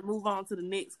I'm gonna move on to the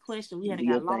next question. We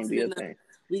got lost in the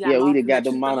we got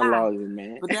the monologues,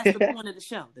 man. But that's the point of the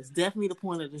show. That's definitely the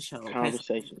point of the show.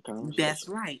 Conversation. That's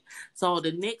right. So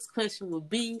the next question would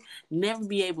be: never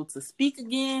be able to speak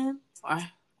again,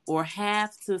 or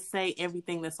have to say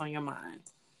everything that's on your mind.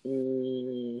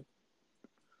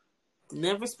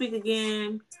 Never speak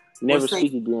again. Never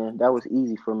speak again. That was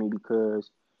easy for me because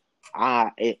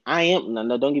I am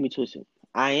no, don't get me twisted.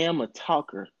 I am a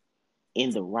talker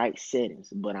in the right settings,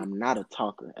 but I'm not a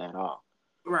talker at all.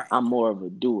 Right. I'm more of a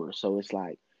doer. So it's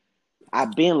like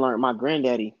I've been learned. My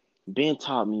granddaddy been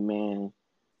taught me, man.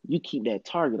 You keep that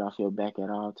target off your back at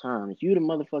all times. If you the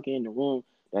motherfucker in the room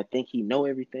that think he know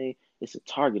everything, it's a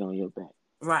target on your back.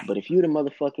 Right. But if you the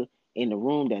motherfucker in the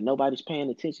room that nobody's paying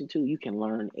attention to, you can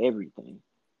learn everything.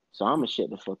 So I'm gonna shut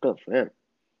the fuck up forever.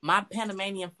 My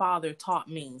Panamanian father taught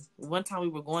me. One time we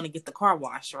were going to get the car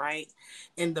washed, right?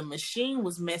 And the machine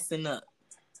was messing up.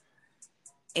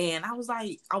 And I was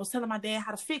telling my dad how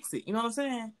to fix it. You know what I'm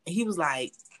saying? And he was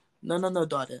like, no,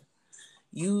 daughter.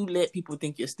 You let people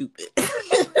think you're stupid.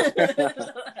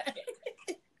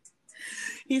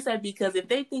 He said, because if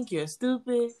they think you're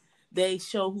stupid, they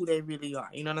show who they really are.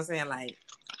 You know what I'm saying? Like,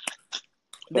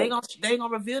 they gonna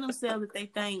reveal themselves if they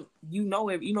think you know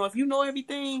if you know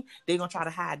everything, they gonna try to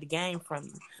hide the game from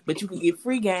you. But you can get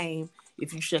free game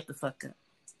if you shut the fuck up.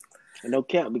 No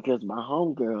cap, because my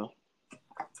homegirl,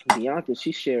 Bianca,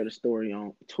 she shared a story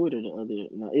on Twitter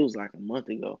it was like a month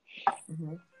ago.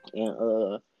 Mm-hmm.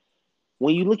 And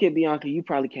when you look at Bianca, you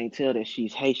probably can't tell that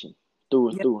she's Haitian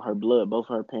through and through. Her blood, both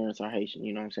her parents are Haitian.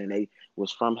 You know what I'm saying? They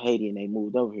was from Haiti and they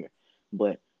moved over here.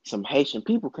 But some Haitian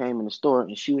people came in the store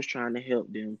and she was trying to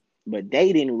help them, but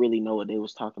they didn't really know what they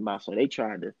was talking about. So they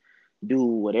tried to do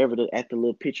whatever at the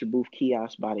little picture booth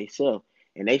kiosk by themselves,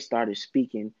 and they started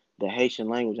speaking the Haitian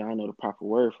language. I don't know the proper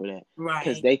word for that,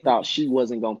 because they thought she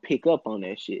wasn't gonna pick up on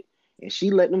that shit, and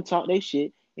she let them talk their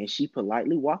shit. And she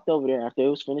politely walked over there after it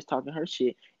was finished talking her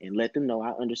shit and let them know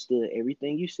I understood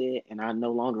everything you said and I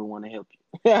no longer want to help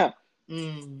you.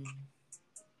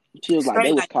 She was like,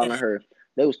 they was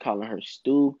calling her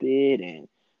stupid and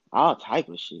all type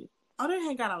of shit. Oh, they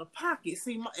ain't got out of pocket.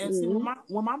 See, when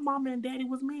my mama and daddy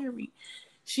was married,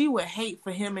 she would hate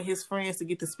for him and his friends to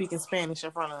get to speaking Spanish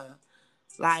in front of her.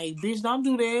 Like, bitch, don't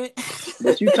do that.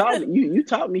 But you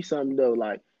taught me something though.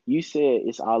 Like, you said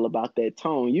it's all about that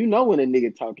tone. You know when a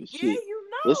nigga talking shit. Yeah, you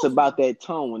know. It's about that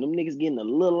tone. When them niggas getting a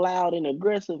little loud and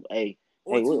aggressive, tone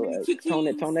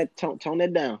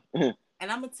that down. And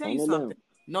I'm gonna tell you something.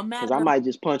 No matter, because I might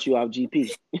just punch you off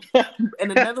GP.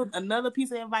 And another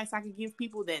piece of advice I could give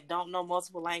people that don't know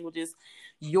multiple languages: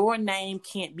 your name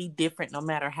can't be different no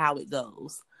matter how it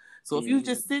goes. So if you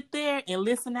just sit there and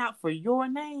listen out for your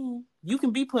name, you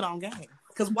can be put on game.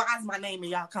 Because why is my name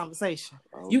in y'all conversation?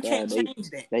 You can't change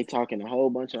that. They talking a whole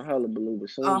bunch of hullabaloo, but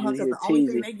soon as you hear the only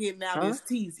thing they get now is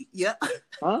Teezy. Yep.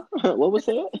 Huh? What was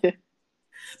that?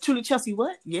 Truly Chelsea,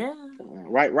 what? Yeah.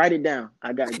 Write it down.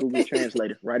 I got Google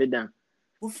Translator. Write it down.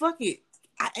 Well, fuck it.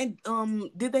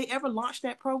 Did they ever launch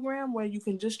that program where you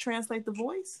can just translate the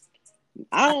voice?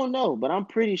 I don't know, but I'm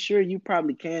pretty sure you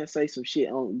probably can say some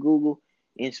shit on Google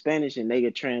in Spanish and they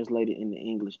get translated into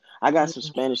English. I got some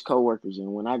Spanish coworkers,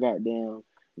 and when I got them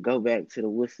go back to the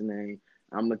what's the name,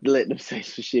 I'm gonna let them say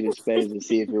some shit in Spanish and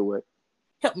see if it works.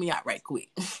 Help me out right quick.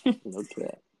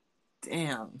 Okay.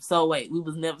 Damn. So wait, we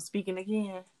was never speaking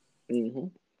again? Mm-hmm.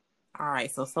 All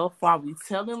right, so far we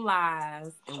telling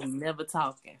lies and we never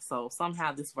talking. So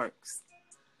somehow this works.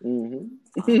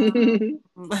 Mm-hmm.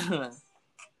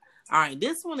 All right,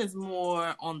 this one is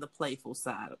more on the playful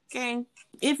side, okay?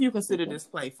 If you consider this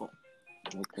playful.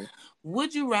 Okay.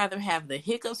 Would you rather have the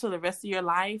hiccups for the rest of your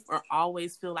life or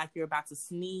always feel like you're about to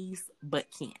sneeze but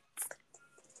can't?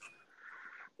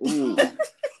 Ooh,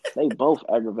 they both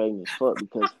aggravating as fuck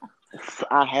because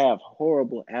I have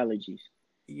horrible allergies.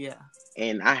 Yeah.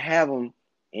 And I have them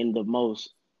in the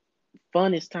most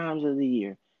funnest times of the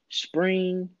year.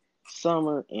 Spring,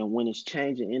 summer, and when it's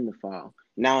changing in the fall.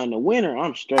 Now in the winter,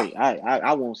 I'm straight.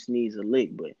 I won't sneeze a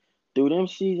lick, but through them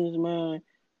seasons, man,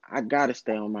 I gotta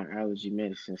stay on my allergy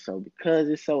medicine. So because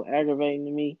it's so aggravating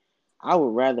to me, I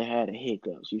would rather have the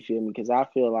hiccups. You feel me? Because I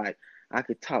feel like I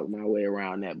could talk my way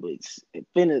around that, but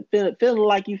feeling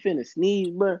like you finna sneeze,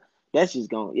 bro. That's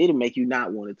just it'll make you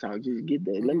not want to talk. Just get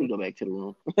that. Let me go back to the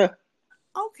room.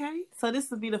 Okay, so this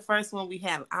would be the first one we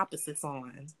have opposites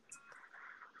on.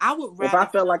 I would If rather. I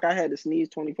felt like I had to sneeze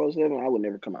 24/7, I would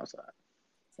never come outside.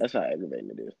 That's how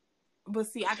aggravating it is. But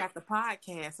see, I got the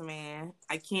podcast, man.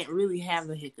 I can't really have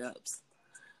the hiccups.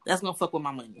 That's gonna fuck with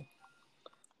my money.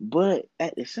 But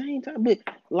at the same time,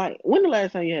 like, when the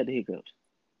last time you had the hiccups?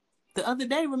 The other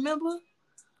day, remember?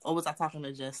 Or was I talking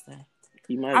to Justin?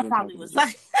 You might have been probably talking was to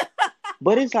Justin.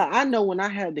 But it's like, I know when I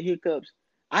have the hiccups,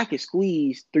 I can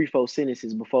squeeze 3-4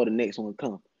 sentences before the next one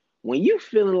comes. When you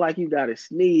feeling like you gotta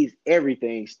sneeze,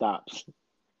 everything stops.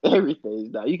 Everything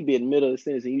stops. You can be in the middle of the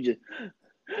sentence and you just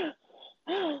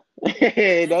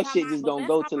that shit just gonna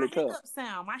go till it comes.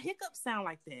 My hiccups sound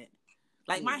like that.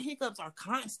 Like my hiccups are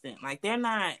constant. Like they're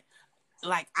not.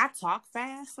 Like I talk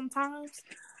fast sometimes,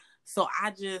 so I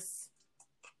just.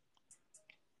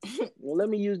 Well, let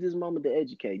me use this moment to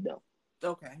educate though.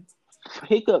 Okay.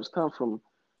 Hiccups come from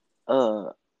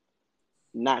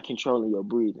not controlling your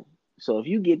breathing. So if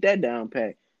you get that down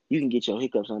pat, you can get your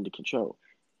hiccups under control.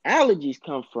 Allergies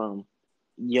come from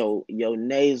your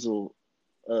nasal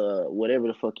whatever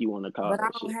the fuck you want to call but that I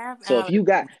don't shit. have So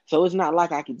allergies. so it's not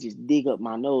like I could just dig up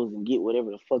my nose and get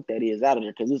whatever the fuck that is out of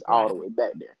there because it's all the way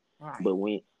back there. Right.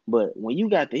 But when you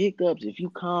got the hiccups, if you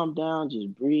calm down,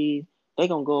 just breathe, they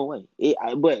gonna go away.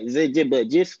 But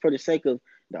just for the sake of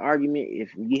the argument,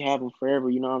 if we have them forever,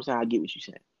 you know what I'm saying? I get what you're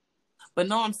saying. But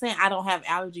no, I'm saying I don't have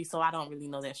allergies, so I don't really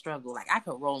know that struggle. Like I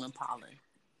could roll in pollen.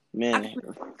 Man,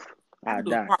 I could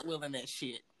do a cartwheel in that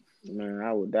shit. Man,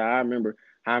 I would die. I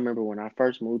remember when I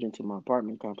first moved into my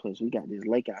apartment complex, we got this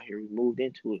lake out here. We moved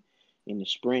into it in the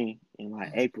spring, in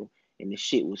like April, and the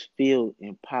shit was filled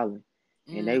in pollen.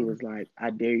 And they was like, I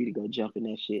dare you to go jump in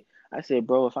that shit. I said,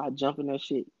 bro, if I jump in that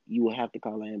shit, you will have to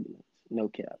call an ambulance. No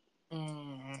cap.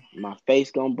 My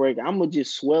face gonna break. I'm gonna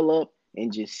just swell up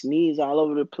and just sneeze all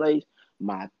over the place.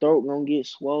 My throat gonna get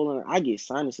swollen. I get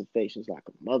sinus infections like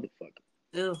a motherfucker.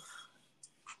 Ugh.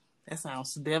 That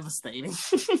sounds devastating.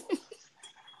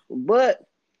 But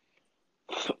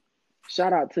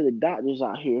shout out to the doctors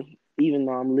out here. Even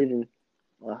though I'm living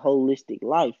a holistic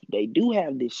life, they do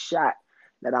have this shot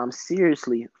that I'm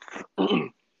seriously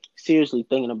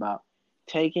thinking about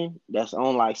taking. That's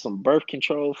on like some birth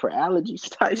control for allergies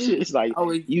type shit. It's like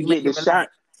you get the shot.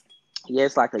 Yeah,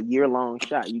 it's like a year-long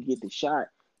shot. You get the shot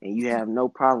and you have no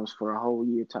problems for a whole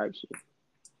year type shit.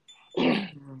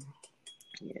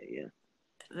 Yeah.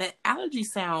 That allergies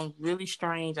sound really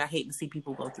strange. I hate to see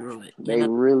people go through it. They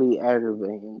really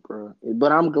aggravating, bro.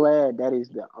 But I'm glad that is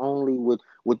the only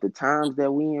with the times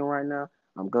that we in right now.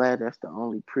 I'm glad that's the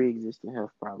only pre-existing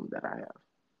health problem that I have.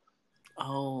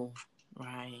 Oh,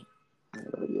 right.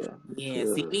 Yeah.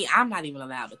 See, me, I'm not even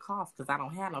allowed to cough because I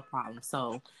don't have no problem.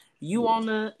 So you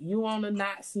wanna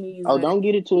not sneeze? Oh, don't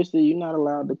get it twisted. You're not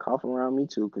allowed to cough around me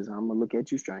too, because I'm gonna look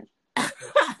at you strange.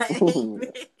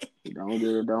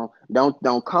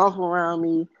 Don't cough around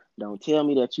me. Don't tell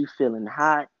me that you feeling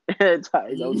hot.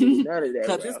 Don't do none of that.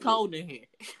 Because it's cold in here.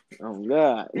 Oh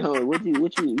God, what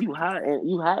you hot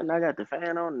and I got the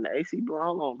fan on and the AC blowing.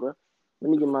 Hold on, bro. Let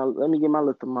me get my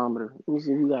little thermometer. Let me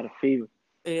see if you got a fever.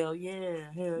 Hell yeah.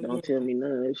 Don't tell me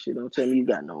none of that shit. Don't tell me you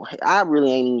got no. I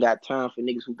really ain't even got time for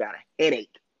niggas who got a headache.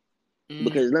 Mm.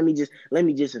 Because let me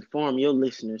just inform your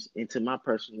listeners into my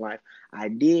personal life. I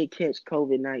did catch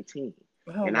COVID-19,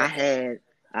 Oh and my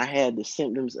I had the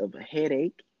symptoms of a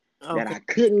headache God. that Okay. I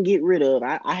couldn't get rid of.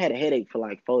 I had a headache for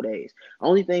like 4 days.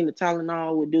 Only thing the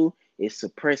Tylenol would do is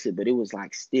suppress it, but it was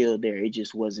like still there. It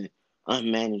just wasn't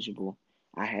unmanageable.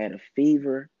 I had a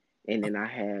fever, and then I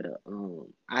had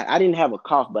I didn't have a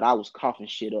cough, but I was coughing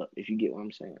shit up. If you get what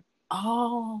I'm saying.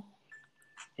 Oh.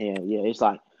 Yeah, yeah. It's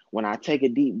like when I take a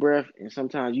deep breath, and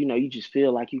sometimes you just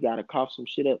feel like you gotta cough some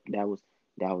shit up. That was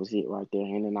it right there.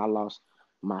 And then I lost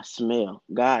my smell.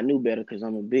 God knew better because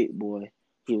I'm a big boy.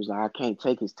 He was like, I can't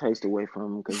take his taste away from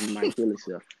him because he might kill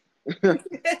himself.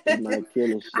 He might kill I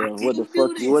himself. What the can't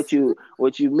fuck? do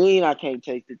What this. you mean? I can't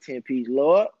take the 10 piece,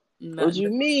 Lord? What Nothing, you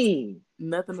mean?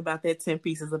 nothing about that 10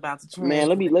 piece is about to Man,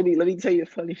 let me translate. let me let me tell you a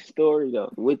funny story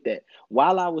though. With that,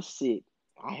 while I was sick,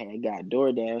 I had got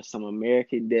DoorDash some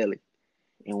American deli,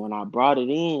 and when I brought it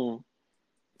in,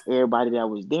 everybody that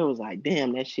was there was like,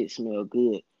 damn, that shit smell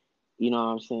good. You know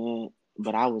what I'm saying?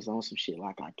 But I was on some shit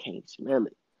like I can't smell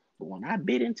it. But when I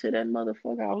bit into that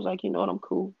motherfucker, I was like, you know what? I'm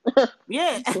cool.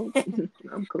 Yeah. I'm cool.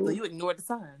 I'm So cool. you ignored the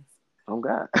signs. Oh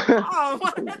God. I'm Oh,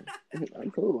 cool.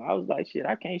 I'm cool. I was like, shit,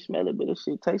 I can't smell it, but this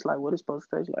shit tastes like what it's supposed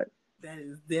to taste like. that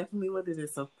is definitely what it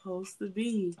is supposed to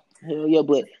be. Hell yeah,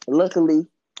 but luckily,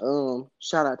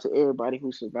 shout out to everybody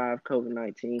who survived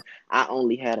COVID-19. I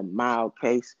only had a mild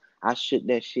case. I shook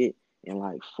that shit in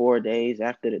like 4 days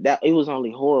after that. It was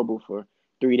only horrible for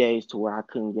 3 days to where I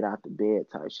couldn't get out the bed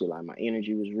type shit. Like my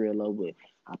energy was real low, but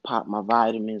I popped my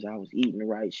vitamins. I was eating the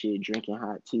right shit, drinking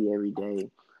hot tea every day,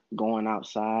 going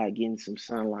outside, getting some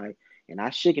sunlight, and I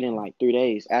shook it in like 3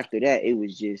 days. After that, it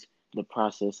was just the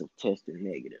process of testing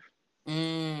negative.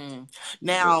 Mm. But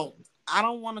Now, I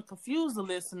don't want to confuse the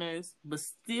listeners, but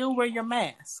still wear your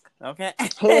mask, okay?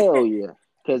 hell yeah.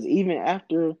 Because even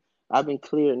after I've been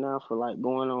cleared now for like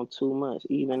going on 2 months,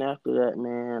 even after that,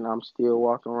 man, I'm still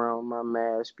walking around with my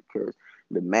mask because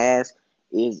the mask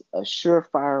is a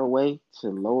surefire way to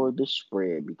lower the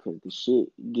spread because the shit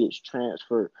gets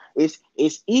transferred. It's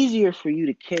easier for you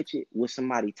to catch it with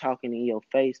somebody talking in your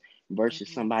face versus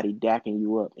Mhm. somebody dapping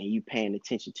you up and you paying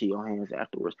attention to your hands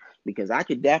afterwards. Because I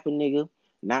could dap a nigga,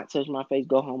 not touch my face,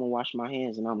 go home and wash my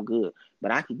hands, and I'm good.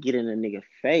 But I could get in a nigga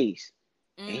face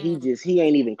and Mm. he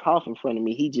ain't even cough in front of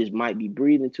me. He just might be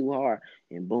breathing too hard,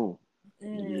 and boom, you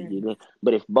Mm. get it.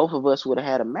 But if both of us would have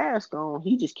had a mask on,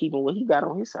 he just keeping what he got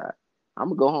on his side. I'm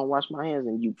gonna go home, wash my hands,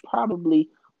 and you probably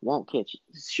won't catch it.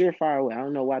 Surefire away. I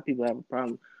don't know why people have a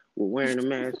problem with wearing a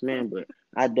mask, man, but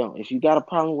I don't. If you got a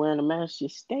problem wearing a mask,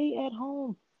 just stay at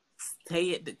home.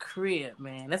 Stay at the crib,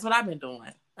 man. That's what I've been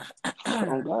doing.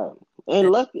 Oh God. And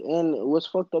lucky, and what's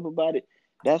fucked up about it,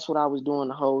 that's what I was doing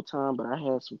the whole time. But I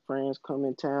had some friends come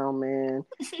in town, man,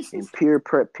 and peer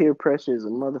pressure is a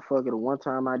motherfucker. The one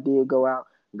time I did go out,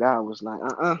 God was like,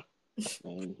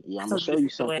 and yeah, I I'm gonna told you show to you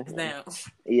sit your something. ass And down.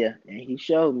 yeah, and he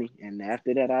showed me. And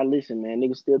after that, I listened, man.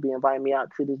 Niggas still be inviting me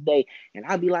out to this day. And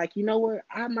I'd be like, you know what?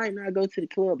 I might not go to the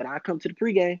club, but I come to the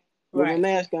pregame with my Right.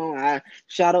 mask on. I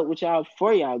shot up with y'all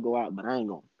before y'all go out, but I ain't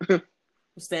going. I'm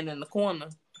standing in the corner.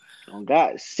 On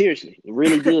God, seriously,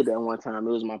 really did that one time.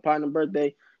 It was my partner's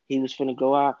birthday. He was finna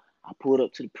go out. I pulled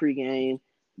up to the pregame,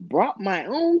 brought my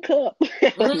own cup.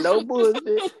 No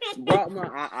bullshit. Brought my.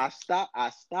 I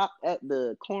stopped at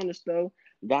the corner store,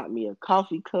 got me a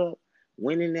coffee cup,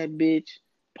 went in that bitch,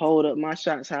 pulled up my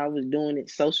shots. How I was doing it,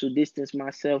 social distance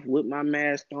myself with my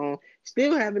mask on,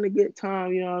 still having a good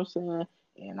time. You know what I'm saying?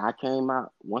 And I came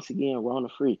out once again, Rona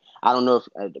free. I don't know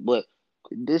if, but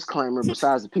disclaimer,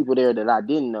 besides the people there that I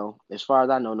didn't know, as far as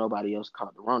I know, nobody else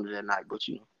caught the Rona that night. But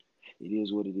it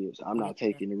is what it is. I'm Yeah. not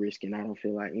taking the risk, and I don't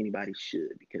feel like anybody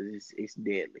should because it's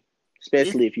deadly, It's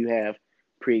especially if you have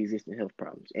pre-existing health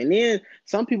problems. And then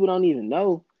some people don't even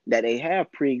know that they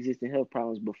have pre-existing health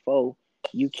problems before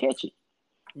you catch it.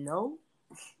 no,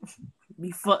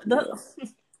 be fucked up. Yeah,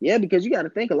 yeah, because you got to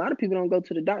think a lot of people don't go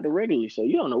to the doctor regularly, so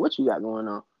you don't know what you got going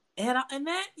on. And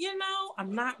that,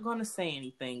 I'm not gonna say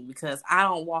anything because I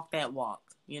don't walk that walk.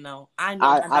 I know my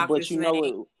But doctor's you know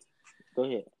name. what? Go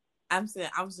ahead.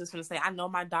 I was just gonna say I know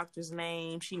my doctor's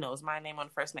name. She knows my name on a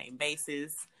first name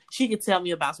basis. She could tell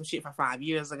me about some shit from 5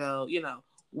 years ago.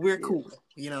 We're Yeah, cool.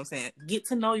 You know what I'm saying? Get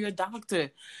to know your doctor,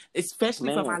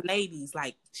 especially for my man. ladies.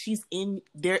 Like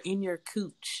they're in your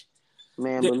cooch.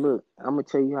 Man, They're, but look, I'm gonna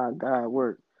tell you how God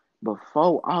worked.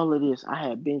 Before all of this, I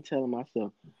had been telling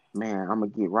myself, man, I'm gonna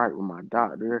get right with my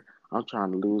doctor. I'm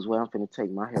trying to lose weight. I'm finna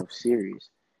take my health serious.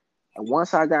 And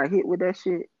once I got hit with that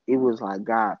shit, it was like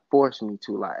God forced me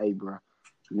to, like, hey, bro,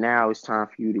 now it's time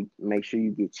for you to make sure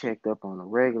you get checked up on a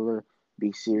regular,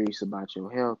 be serious about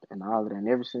your health and all of that. And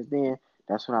ever since then,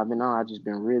 that's what I've been on. I just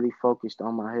been really focused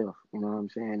on my health. You know what I'm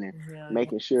saying, and Yeah,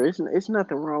 making sure it's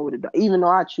nothing wrong with it. Even though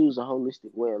I choose a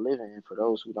holistic way of living, and for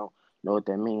those who don't know what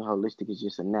that means, holistic is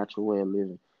just a natural way of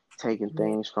living, taking yeah,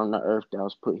 things from the earth that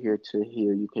was put here to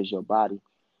heal you, because your body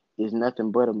is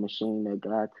nothing but a machine that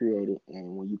God created,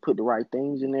 and when you put the right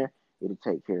things in there, it'll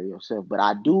take care of yourself. But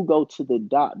I do go to the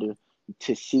doctor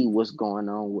to see what's going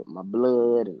on with my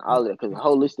blood and all that, because a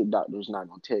holistic doctor is not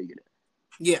gonna tell you that,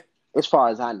 yeah. as far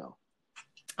as I know.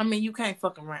 I mean, you can't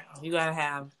fuck around. You gotta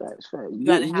have Facts. more.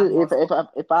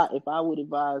 If I would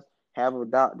advise, have a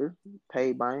doctor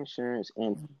paid by insurance,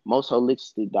 and most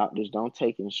holistic doctors don't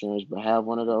take insurance, but have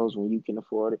one of those when you can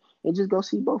afford it, and just go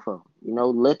see both of them. You know,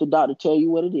 let the doctor tell you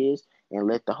what it is, and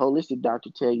let the holistic doctor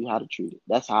tell you how to treat it.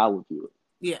 That's how I would view it.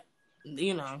 Yeah,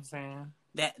 you know what I'm saying.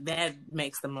 That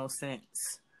makes the most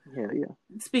sense. Hell yeah.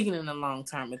 Speaking in the long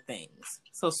term of things.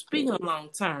 So speaking Hell of long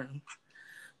term,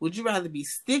 would you rather be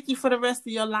sticky for the rest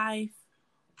of your life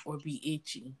or be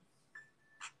itchy?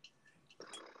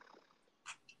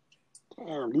 yeah.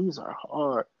 Damn, these are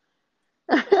hard.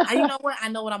 You know what? I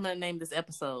know what I'm gonna name this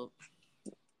episode.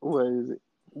 What is it?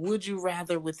 Would you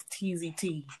rather with Teezy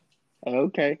T?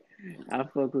 Okay, I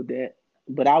fuck with that,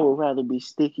 but I would rather be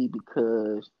sticky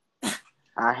because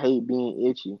I hate being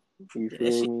itchy. You Yeah, that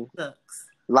feel shit me? sucks.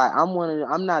 Like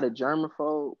I'm not a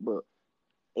germaphobe, but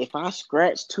if I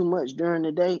scratch too much during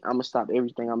the day, I'm gonna stop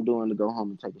everything I'm doing to go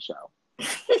home and take a shower.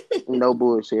 No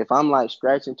bullshit. If I'm like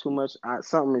scratching too much,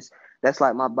 that's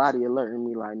like my body alerting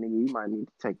me, like, nigga, you might need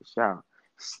to take a shower.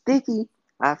 Sticky,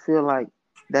 I feel like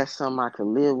that's something I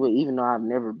can live with, even though I've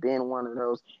never been one of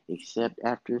those, except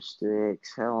after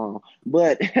sex. Hell on.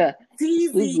 But sticky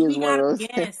Teezy, is we one got of a those.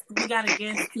 guest. We got a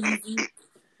guest, Teezy.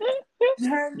 You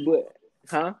heard me? But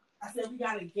huh? I said we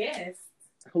got a guest.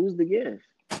 Who's the guest?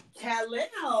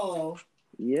 Kal-El.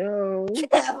 Yo.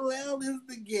 Kal-El is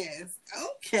the guest.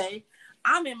 Okay.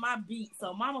 I'm in my beat,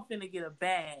 so mama finna get a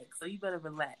bag, so you better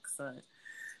relax, son.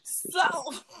 For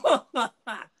So, sure.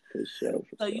 For sure.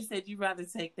 so you said you'd rather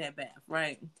take that bath,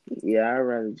 right? Yeah, I'd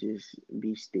rather just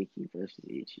be sticky versus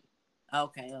itchy.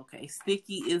 Okay.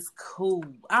 Sticky is cool.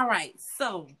 All right.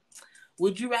 So,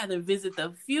 would you rather visit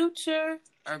the future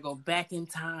or go back in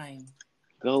time?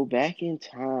 Go back in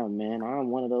time, man. I'm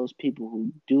one of those people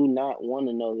who do not want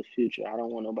to know the future. I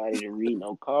don't want nobody to read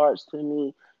no cards to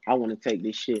me. I want to take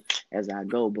this shit as I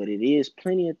go. But it is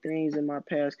plenty of things in my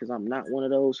past, because I'm not one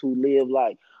of those who live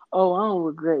like, oh, I don't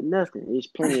regret nothing. There's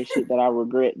plenty of shit that I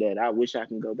regret that I wish I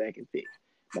can go back and fix.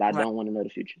 But I Right. don't want to know the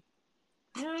future.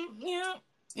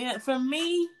 Yeah. For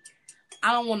me,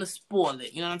 I don't want to spoil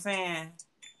it. You know what I'm saying?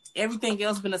 Everything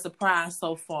else been a surprise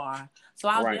so far. So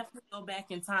I'll Right. definitely go back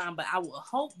in time, but I will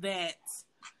hope that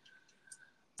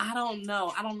I don't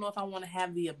know. I don't know if I want to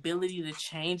have the ability to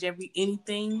change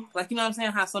anything. Like, you know what I'm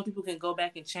saying? How some people can go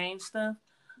back and change stuff.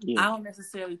 Yeah. I don't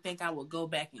necessarily think I would go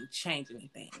back and change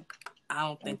anything. I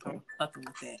don't think Okay. I'm fucking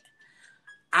with that.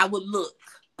 I would look.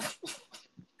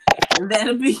 And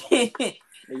that'll be it.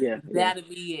 Yeah. That'll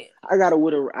be it. I got a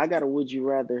would you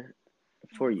rather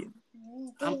for you.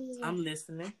 I'm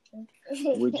listening.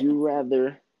 Would you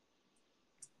rather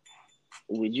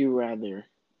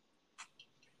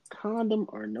condom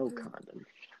or no condom?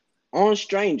 On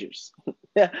strangers.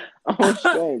 On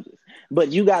strangers. But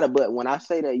when I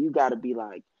say that, you gotta be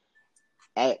like,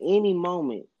 at any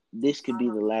moment, this could be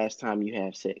the last time you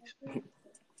have sex.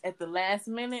 At the last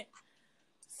minute.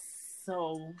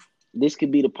 So This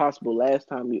could be the possible last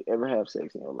time you ever have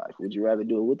sex in your life. Would you rather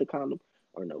do it with the condom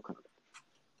or no condom?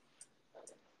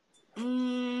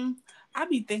 I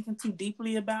be thinking too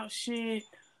deeply about shit.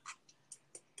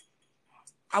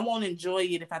 I won't enjoy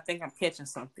it if I think I'm catching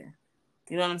something.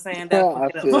 You know what I'm saying? That'll fuck I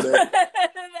it up. feel that.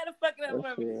 That'll fuck it up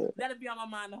I for me. feel that. That'll be on my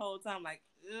mind the whole time. Like,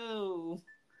 ooh,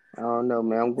 I don't know,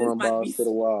 man. I'm this going might balls be to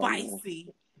the wall, man.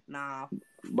 spicy. Nah.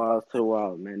 Balls to the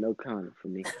wall, man. No condom for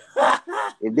me.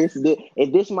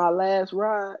 If this my last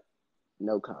ride,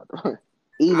 no condom.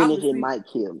 Even if it might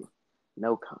kill me,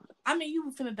 no condom. I mean, you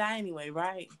were finna die anyway,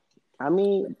 right? I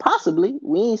mean, possibly.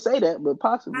 We ain't say that, but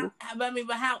possibly.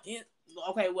 But how?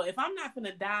 Okay, well, if I'm not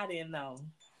finna die, then no,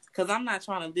 because I'm not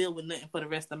trying to live with nothing for the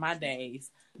rest of my days.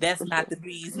 That's not the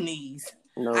bee's knees.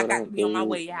 No, I it got to ain't. be on my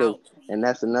way out. And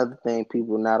that's another thing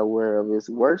people not aware of. Is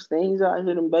worse things out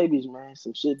here than babies, man.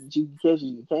 Some shit that you can catch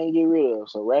you can't get rid of.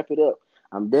 So wrap it up.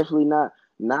 I'm definitely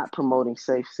not promoting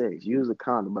safe sex. Use a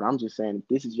condom. But I'm just saying, if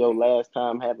this is your last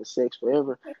time having sex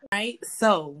forever. Right.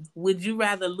 So, would you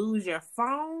rather lose your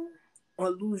phone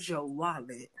or lose your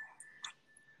wallet?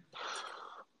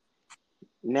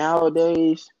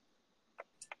 Nowadays,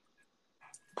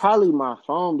 probably my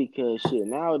phone, because shit,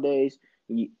 nowadays,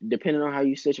 depending on how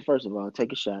you set your, first of all,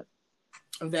 take a shot.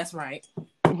 That's right.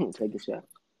 Take a shot.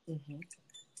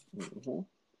 Mm-hmm. Mm-hmm.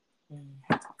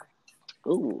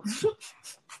 Ooh.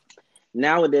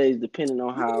 Nowadays, depending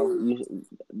on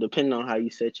how you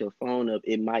set your phone up,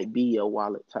 it might be a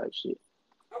wallet type shit.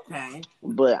 Okay.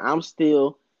 But I'm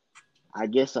still, I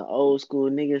guess, an old school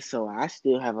nigga, so I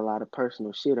still have a lot of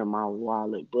personal shit in my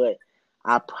wallet. But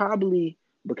I probably,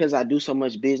 because I do so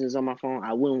much business on my phone,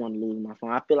 I wouldn't want to lose my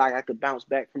phone. I feel like I could bounce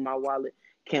back from my wallet,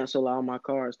 cancel all my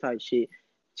cards type shit,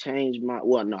 change my.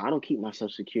 Well, no, I don't keep my social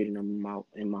security number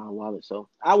in my wallet, so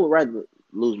I would rather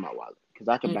lose my wallet because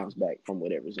I could bounce back from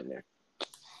whatever's in there.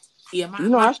 Yeah,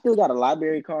 I still got a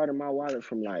library card in my wallet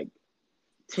from like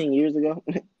 10 years ago.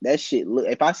 That shit, look,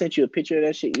 if I sent you a picture of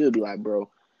that shit, you'll be like, bro,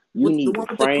 you with the need to one with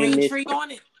the frame green this. tree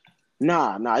on it.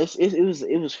 Nah,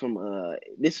 it was from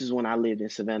this is when I lived in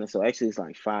Savannah, so actually it's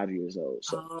like 5 years old.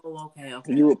 So Oh, okay.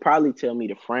 you would probably tell me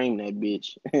to frame that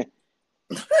bitch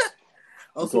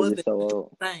Oh, so because it's it's the so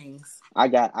old. things. I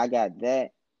got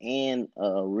that and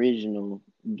a original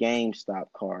GameStop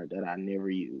card that I never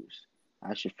used.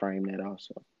 I should frame that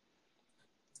also.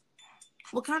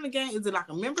 What kind of game is it? Like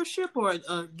a membership or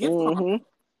a gift card?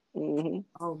 Mm-hmm. Mm-hmm.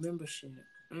 Oh, membership.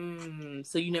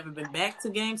 So you never been back to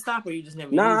GameStop, or you just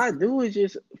never Nah, used I it? do. It's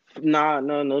just no.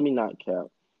 Let me not cap.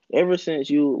 Ever since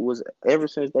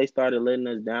they started letting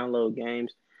us download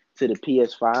games to the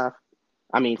PS5,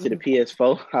 I mean to the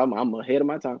PS4. I'm ahead of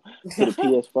my time. To the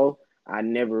PS4, I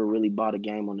never really bought a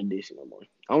game on the disc no more.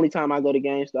 Only time I go to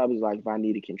GameStop is like if I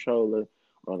need a controller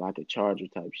or like a charger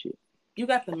type shit. You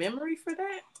got the memory for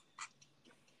that?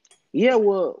 Yeah,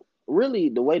 well, really,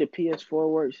 the way the PS4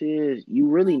 works is you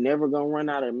really never gonna run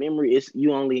out of memory. It's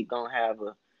you only gonna have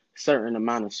a certain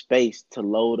amount of space to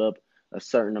load up a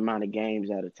certain amount of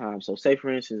games at a time. So, say for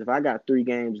instance, if I got 3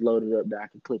 games loaded up that I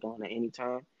can click on at any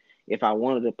time, if I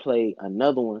wanted to play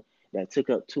another one that took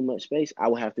up too much space, I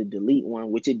would have to delete one,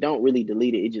 which it don't really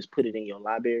delete it. It just put it in your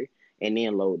library and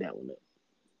then load that one up.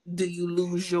 Do you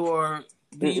lose your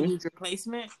Mm-mm,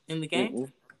 placement in the game?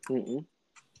 mm-mm, mm-mm.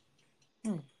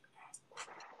 Hmm.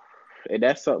 And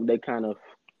that's something they kind of.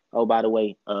 Oh, by the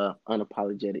way,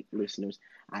 unapologetic listeners,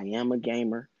 I am a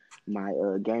gamer. My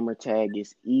gamer tag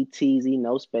is ETZ,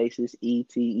 no spaces,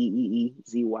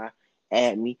 ETEEEZY.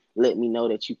 Add me. Let me know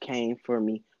that you came for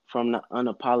me from the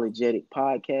Unapologetic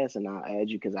podcast, and I'll add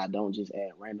you because I don't just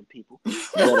add random people. But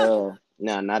no,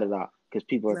 not at all. Because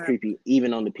people are Nah, creepy.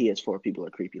 Even on the PS4, people are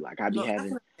creepy. Like I be no, I having,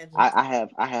 can imagine.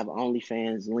 I have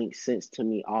OnlyFans links sent to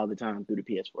me all the time through the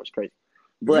PS4. It's crazy,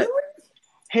 but. Really?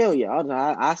 Hell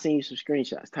yeah, I seen you some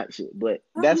screenshots type shit. But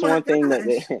Oh that's my one thing that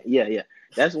they gosh. yeah.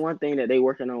 That's one thing that they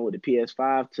working on with the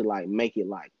PS5 to like make it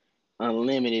like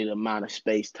unlimited amount of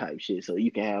space type shit. So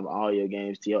you can have all your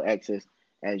games to your access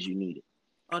as you need it.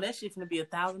 Oh, that shit's gonna be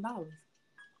 $1,000.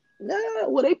 Nah,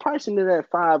 well they pricing it at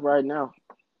 5 right now.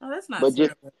 Oh, that's not But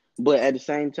just terrible. but at the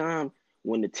same time,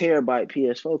 when the terabyte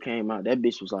PS4 came out, that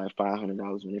bitch was like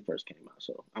 $500 when it first came out.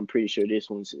 So I'm pretty sure this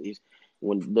one's is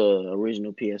when the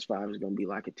original PS5 is gonna be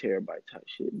like a terabyte type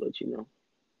shit. But it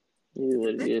is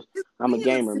what it is. I'm a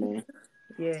gamer, man.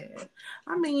 Yeah.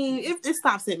 I mean, if it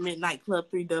stops at Midnight Club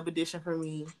 3 Dub Edition for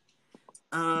me,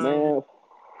 um, Man,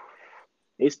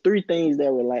 it's 3 things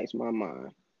that relax my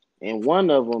mind. And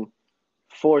one of them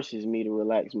forces me to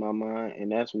relax my mind,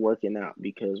 and that's working out.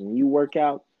 Because when you work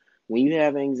out, when you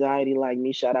have anxiety like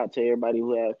me, shout out to everybody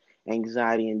who have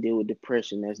anxiety and deal with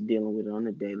depression that's dealing with it on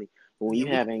the daily. But when yeah,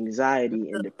 you have anxiety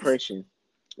and depression,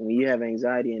 when you have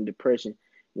anxiety and depression,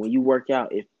 when you work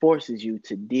out, it forces you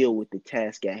to deal with the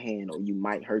task at hand, or you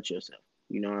might hurt yourself.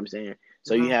 You know what I'm saying?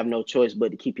 So you right. have no choice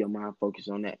but to keep your mind focused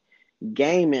on that.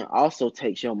 Gaming also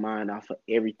takes your mind off of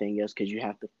everything else because you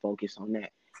have to focus on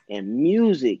that. And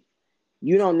music,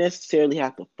 you don't necessarily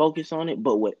have to focus on it,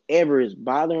 but whatever is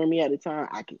bothering me at the time,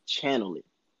 I can channel it.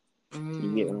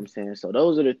 You get what Mm. I'm saying? So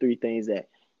those are the 3 things that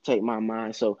take my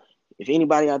mind. So if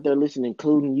anybody out there listening,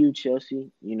 including you,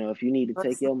 Chelsea, if you need to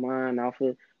take your mind off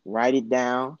it, write it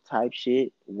down, type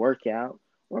shit, work out,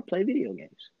 or play video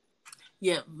games.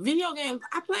 Yeah, video games.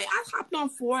 I hopped on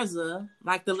Forza.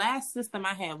 Like the last system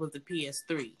I had was the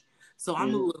PS3, so I'm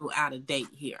a Mm-hmm. little out of date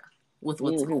here with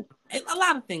what's Mm-hmm. going on. A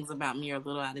lot of things about me are a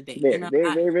little out of date. Very,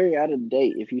 very, very, very out of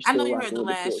date if you I know still you heard rocking the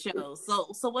with the last PS3. show.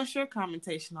 So what's your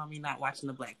commentation on me not watching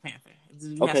the Black Panther? Do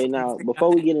you have Okay, something to now say about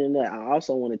before we that? get into that, I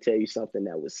also want to tell you something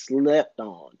that was slept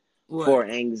on What? for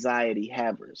anxiety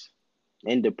havers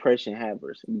and depression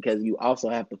havers because you also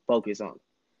have to focus on it.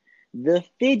 The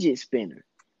fidget spinner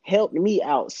helped me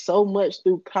out so much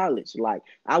through college. Like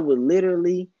I would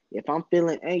literally, if I'm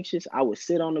feeling anxious, I would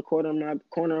sit on the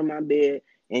corner of my bed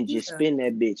and just Yeah. spin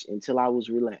that bitch until I was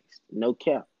relaxed. No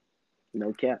cap,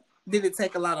 no cap. Did it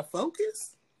take a lot of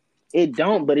focus? It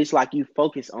don't, but it's like you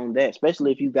focus on that,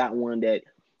 especially if you got one that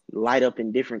light up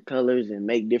in different colors and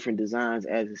make different designs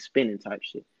as a spinning type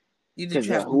shit. Did Because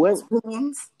you have whoever, multiple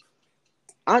ones?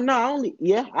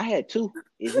 I had two.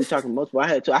 If we talking multiple, I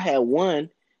had two. I had one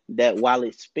that while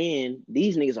it spin,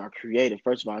 these niggas are creative.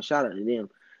 First of all, shout out to them.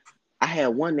 I had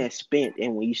one that spent,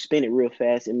 and when you spin it real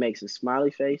fast, it makes a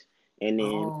smiley face. And then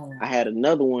Oh, I had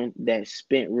another one that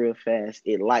spent real fast.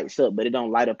 It lights up, but it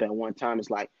don't light up at one time. It's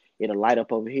like it'll light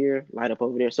up over here, light up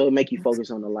over there. So it make you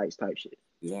focus on the lights type shit.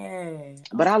 yeah.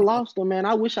 But I Okay. lost them, man.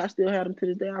 I wish I still had them to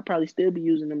this day. I probably still be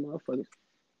using them motherfuckers.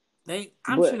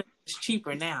 I'm sure But it's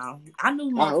cheaper now. I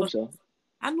hope so.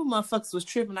 I knew motherfuckers was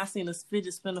tripping. I seen a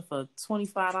fidget spinner for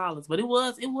 $25, but it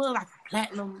was like a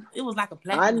platinum. It was like a I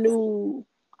platinum. knew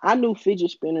I knew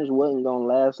fidget spinners wasn't gonna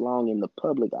last long in the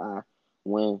public eye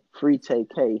when Free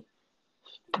TK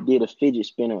did a fidget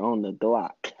spinner on the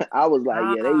Glock. I was like,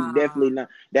 yeah, they definitely Ah, not.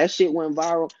 That shit went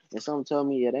viral, and someone told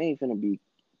me, yeah, they ain't finna be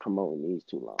promoting these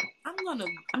too long.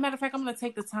 a matter of fact, I'm gonna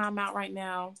take the time out right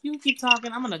now. You keep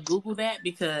talking. I'm gonna Google that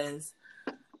because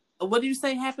what did you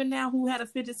say happened now? Who had a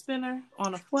fidget spinner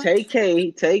on a what?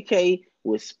 TK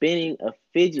was spinning a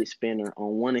fidget spinner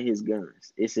on one of his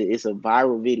guns. It's a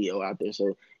viral video out there,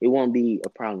 so it won't be a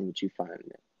problem with you finding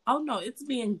it. Oh no, it's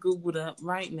being Googled up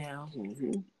right now.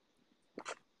 Hmm.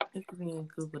 It's being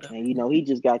Googled up. And he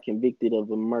just got convicted of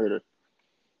a murder.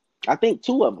 I think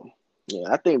two of them.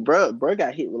 Yeah, I think bro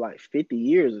got hit with like 50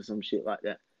 years or some shit like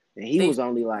that, and he They was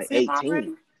only like sentenced him 18.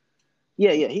 already.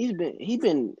 Yeah, he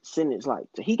been sentenced like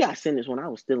he got sentenced when I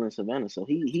was still in Savannah, so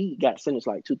he got sentenced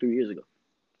like 2-3 years ago.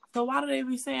 So why do they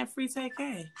be saying free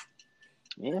TK?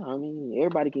 Yeah, I mean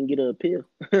everybody can get an appeal,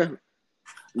 but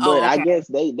Oh, I okay. guess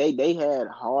they had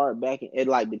hard backing. And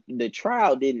like the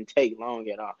trial didn't take long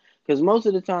at all because most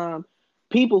of the time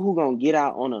people who gonna get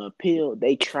out on an appeal,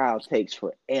 they trial takes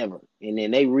forever, and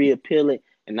then they reappeal it,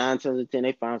 and 9 times out of 10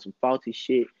 they find some faulty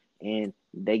shit and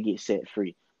they get set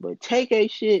free. But take a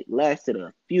shit lasted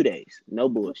a few days, no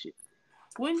bullshit.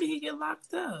 When did he get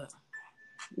locked up?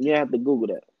 You have to Google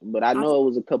that. But I I, know it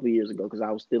was a couple years ago because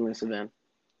I was still in Savannah.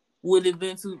 would it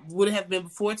have been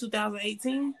before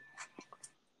 2018?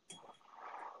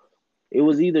 It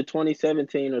was either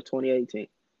 2017 or 2018.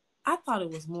 I thought it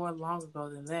was more long ago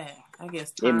than that. I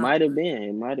guess It time. might have been.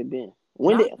 It might have been.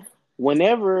 When Y'all, did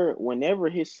whenever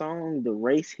his song The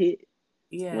Race hit,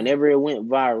 yeah. whenever it went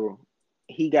viral,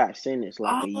 he got sentenced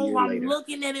like a Oh, year I'm later.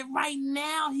 looking at it right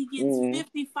now. He gets Hmm.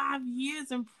 55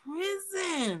 years in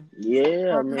prison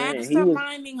Yeah, for man. He was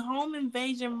masterminding home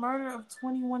invasion murder of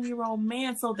 21-year-old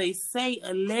man. So they say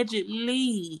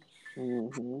allegedly.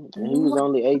 and he was What?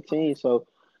 only 18, so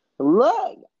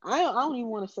look, I don't even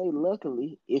want to say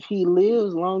luckily. If he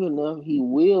lives long enough, he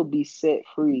will be set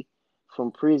free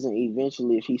from prison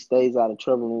eventually. If he stays out of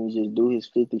trouble and just do his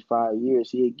 55 years,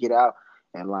 he'll get out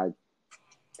at like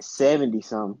 70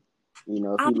 something.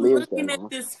 If I'm he lives that looking at long.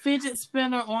 this fidget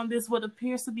spinner on this what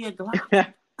appears to be a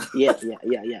Glock.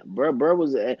 Yeah. Bro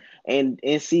was and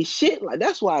see shit like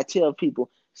that's why I tell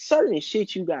people certain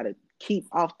shit you gotta keep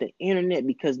off the internet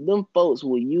because them folks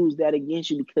will use that against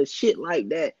you because shit like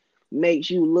that makes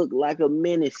you look like a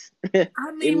menace. I It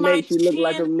mean, my makes you look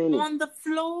like a chin menace. on the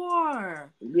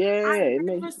floor. Yeah, I've it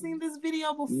makes. never seen this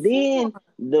video Then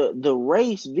before. the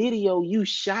race video you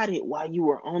shot it while you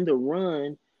were on the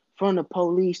run from the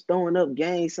police throwing up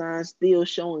gang signs, still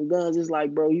showing guns. It's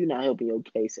like, bro, you're not helping your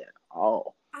case at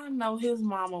all. I know his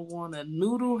mama wanna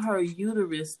noodle her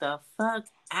uterus the fuck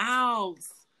out.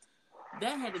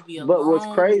 That had to be a But what's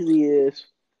long. crazy is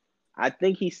I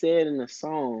think he said in the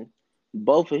song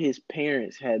both of his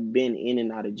parents had been in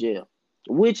and out of jail,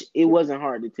 which it wasn't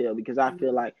hard to tell because I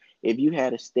feel like if you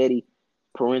had a steady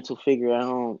parental figure at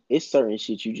home, it's certain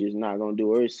shit you just not gonna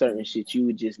do, or it's certain shit you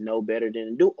would just know better than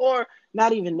to do, or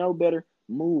not even know better,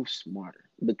 move smarter.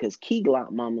 Because Key Glock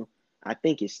Mama, I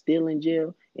think, is still in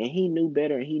jail, and he knew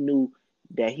better, and he knew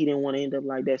that he didn't want to end up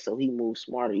like that, so he moved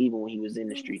smarter even when he was in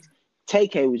the streets.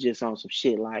 TK was just on some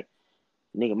shit like,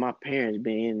 nigga, my parents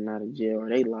been in and out of jail or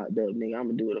they locked up, nigga. I'm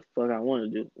gonna do what the fuck I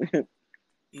want to do.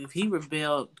 If he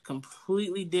rebelled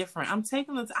completely different. I'm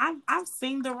taking this. I've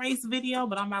seen the race video,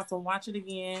 but I'm about to watch it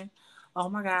again. Oh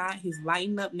my god, he's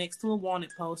lighting up next to a wanted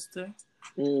poster.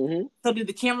 Hmm. So did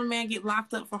the cameraman get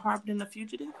locked up for harboring a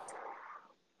fugitive?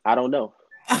 I don't know.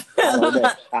 I don't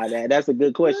know. That's a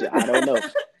good question. I don't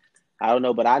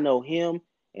know. But I know him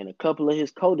and a couple of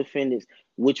his co-defendants,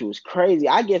 which was crazy.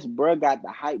 I guess bruh got the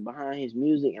hype behind his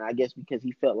music, and I guess because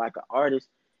he felt like an artist,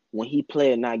 when he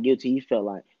pled not guilty, he felt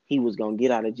like he was gonna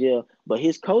get out of jail. But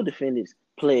his co-defendants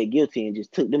pled guilty and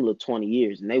just took them little 20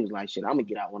 years, and they was like, "Shit, I'm gonna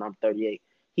get out when I'm 38."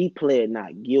 he pled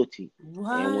not guilty. And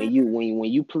What?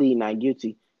 when you plead not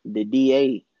guilty, the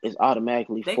DA is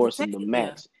automatically They could forcing take the it there.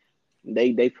 max.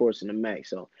 They forcing the max.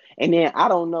 So, and then I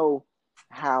don't know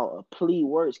how a plea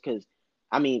works because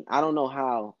I don't know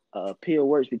how appeal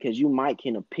works because you might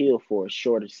can appeal for a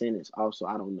shorter sentence. Also,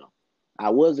 I don't know. I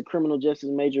was a criminal justice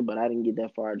major, but I didn't get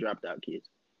that far. I dropped out, kids.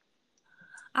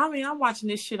 I'm watching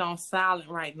this shit on silent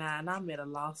right now, and I'm at a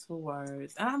loss for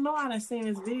words. And I know I done seen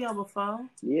this video before.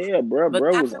 Yeah, bro But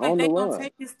I was feel like on the they gonna run.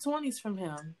 take his 20s from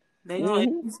him. They gonna at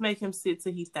Mm-hmm. least make him sit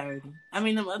till he's 30. I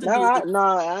mean, them other No, dudes.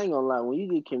 I ain't gonna lie. When you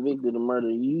get convicted of murder,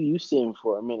 you sitting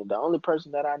for a minute. The only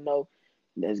person that I know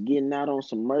that's getting out on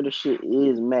some murder shit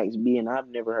is Max B, and I've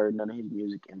never heard none of his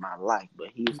music in my life, but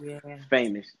he's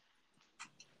famous.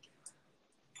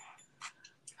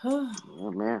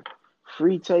 Oh, man.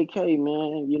 Free TK,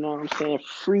 man. You know what I'm saying?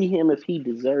 Free him if he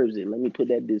deserves it. Let me put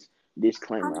that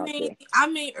disclaimer out there.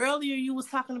 Earlier you was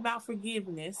talking about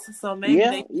forgiveness, so maybe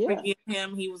Yeah, they can forgive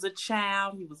him. He was a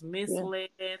child. He was misled.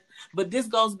 Yeah. But this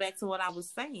goes back to what I was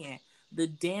saying. The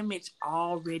damage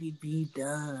already be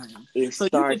done. It So you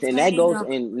could starts, and that tell goes,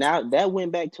 him. and now that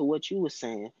went back to what you were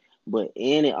saying,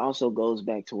 and it also goes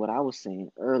back to what I was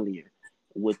saying earlier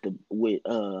with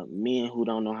men who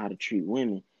don't know how to treat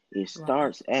women. It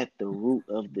starts at the root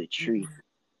of the tree.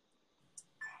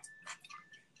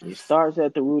 It starts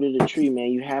at the root of the tree,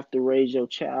 man. You have to raise your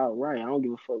child right. I don't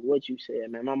give a fuck what you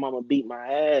said, man. My mama beat my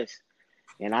ass,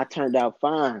 and I turned out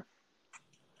fine.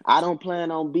 I don't plan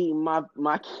on beating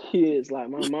my kids like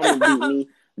my mama beat me,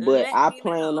 but I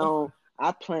plan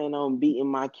on beating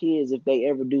my kids if they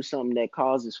ever do something that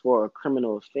causes for a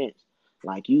criminal offense.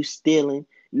 Like you stealing,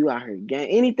 you out here gang,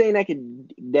 anything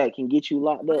that can get you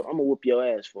locked up, I'm gonna whoop your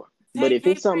ass for. But if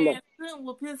it's something that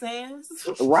whoop his ass.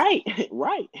 right, So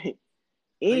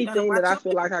you gotta anything that watch I your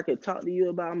feel like I could talk to you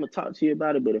about, I'm gonna talk to you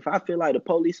about it. But if I feel like the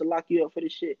police will lock you up for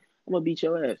this shit, I'm gonna beat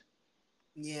your ass.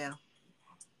 Yeah.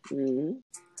 Mm-hmm.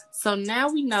 So now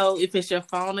we know if it's your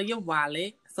phone or your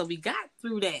wallet. So we got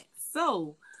through that.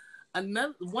 So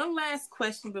one last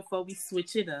question before we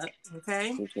switch it up.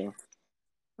 Okay. Okay.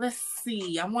 Let's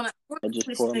see. I just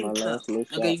switch poured my things up. last little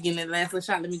shot. Okay, you getting that last little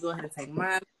shot? Let me go ahead and take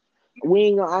mine. I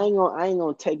ain't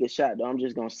gonna take a shot though. I'm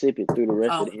just gonna sip it through the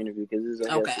rest of the interview because this is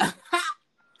a okay. healthy.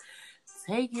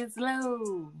 Take it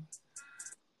slow.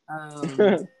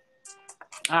 All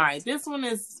right, this one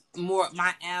is more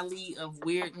my alley of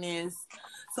weirdness.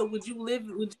 So would you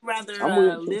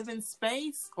rather live in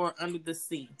space or under the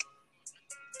sea?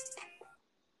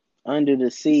 Under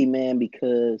the sea, man,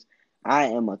 because I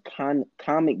am a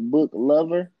comic book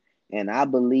lover and I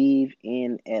believe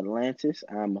in Atlantis.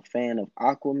 I'm a fan of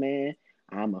Aquaman.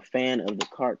 I'm a fan of the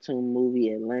cartoon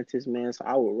movie Atlantis, man. So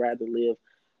I would rather live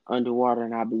underwater,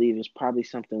 and I believe it's probably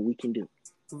something we can do.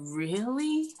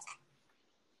 Really?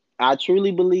 I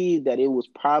truly believe that it was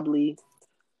probably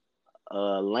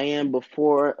land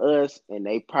before us, and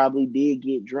they probably did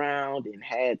get drowned and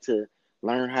had to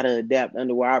learn how to adapt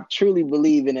underwater. I truly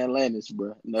believe in Atlantis,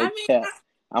 bro. No cap.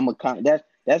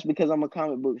 That's because I'm a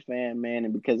comic book fan, man,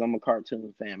 and because I'm a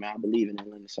cartoon fan, man. I believe in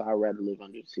Atlantis, so I'd rather live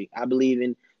under the sea. I believe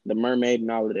in the mermaid and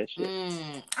all of that shit.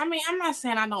 I'm not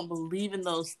saying I don't believe in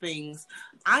those things.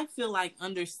 I feel like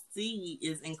undersea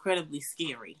is incredibly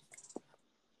scary.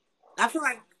 I feel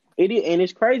like it is, and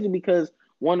it's crazy because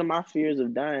one of my fears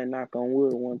of dying, knock on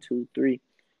wood, 1, 2, 3,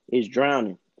 is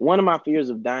drowning. One of my fears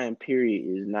of dying,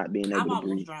 period, is not being able to breathe. I've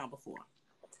almost drowned before.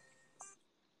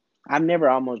 I've never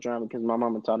almost drowned because my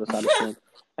mama taught us how to swim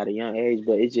at a young age,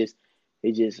 but it's just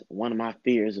one of my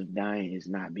fears of dying is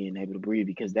not being able to breathe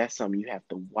because that's something you have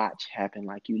to watch happen.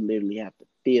 Like you literally have to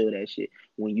feel that shit.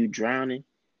 When you drowning,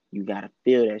 you gotta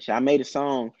feel that shit. I made a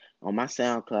song on my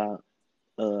SoundCloud.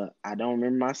 I don't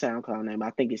remember my SoundCloud name. I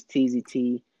think it's Teezy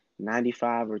T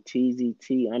 95 or Teezy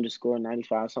T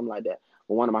 _95, something like that.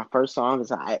 But one of my first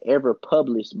songs I ever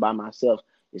published by myself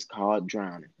is called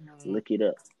Drowning. Look it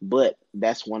up. But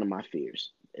that's one of my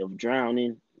fears of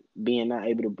drowning, being not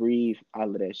able to breathe, all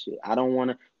of that shit. I don't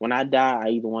want to, when I die, I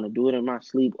either want to do it in my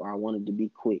sleep or I want it to be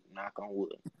quick, knock on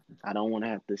wood. I don't want to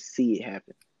have to see it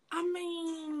happen. I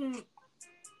mean,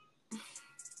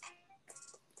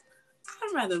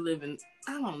 I'd rather live in,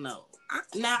 I don't know.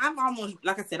 I've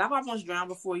almost drowned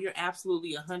before. You're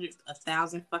absolutely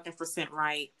 1,000%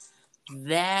 right.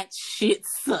 That shit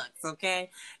sucks,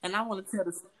 okay? And I want to tell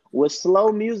this. Was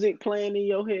slow music playing in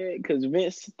your head? Because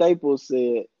Vince Staples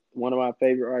said, one of my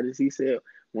favorite artists, he said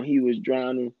when he was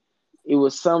drowning, it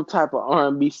was some type of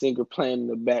R&B singer playing in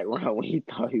the background when he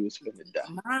thought he was finna die.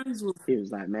 He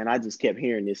was like, man, I just kept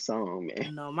hearing this song,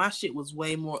 man. No, my shit was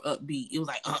way more upbeat. It was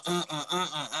like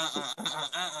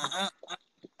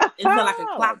it felt like a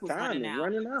clock was running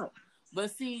out.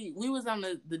 But see, we was on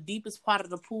the deepest part of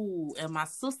the pool, and my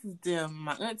sisters them,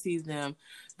 my aunties them,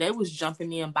 they was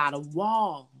jumping in by the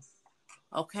wall.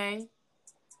 Okay?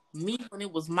 Me, when it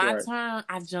was my Right. turn,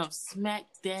 I jumped smack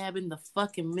dab in the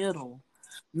fucking middle.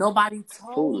 Nobody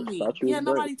told Foolish. me. Thought you was Yeah,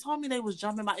 brave. nobody told me they was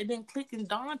jumping by. It didn't click and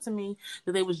dawn to me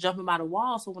that they was jumping by the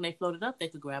wall. So when they floated up, they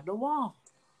could grab the wall.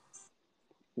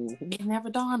 Mm-hmm. It never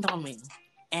dawned on me,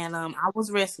 and I was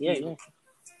Yeah, rescued. yeah.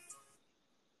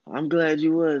 I'm glad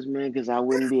you was, man, because I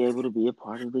wouldn't be able to be a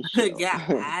part of the show.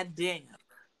 God damn.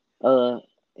 uh,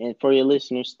 and for your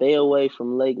listeners, stay away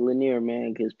from Lake Lanier,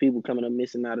 man, because people coming up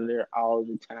missing out of there all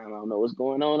the time. I don't know what's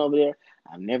going on over there.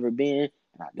 I've never been,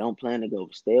 and I don't plan to go.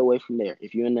 Stay away from there.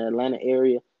 If you're in the Atlanta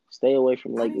area, stay away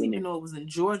from I Lake didn't even Lanier. know it was in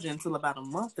Georgia until about a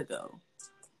month ago.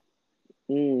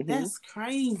 Mm-hmm. That's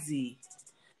crazy.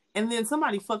 And then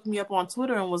somebody fucked me up on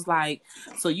Twitter and was like,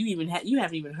 "So you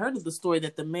haven't even heard of the story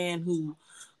that the man who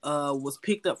was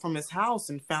picked up from his house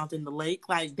and found in the lake?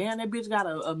 Like, damn, that bitch got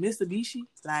a Mitsubishi.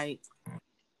 Like,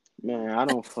 Man, I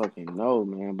don't fucking know,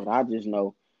 man, but I just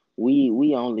know we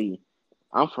only.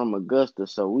 I'm from Augusta,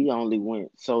 so we only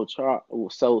went so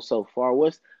far.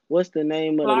 What's the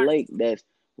name of the Clark, lake that's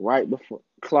right before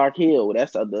Clark Hill?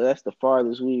 That's the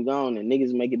farthest we've gone, and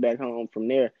niggas make it back home from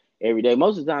there every day.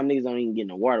 Most of the time, niggas don't even get in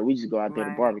the water. We just go out there to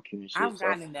right? barbecue and shit. I've So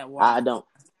gotten in that water. I don't.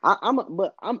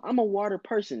 I'm a water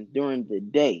person during the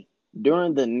day.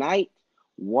 During the night,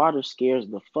 water scares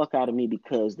the fuck out of me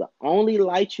because the only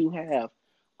light you have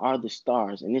are the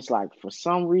stars. And it's like, for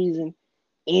some reason,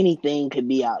 anything could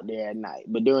be out there at night.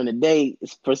 But during the day,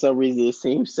 for some reason, it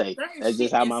seems safe. That's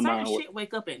just how my Certain mind works. shit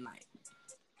wake up at night.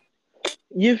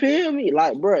 You feel me?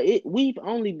 Like, bro, we've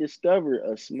only discovered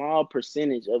a small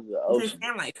percentage of the They ocean.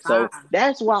 sound like five. So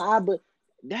that's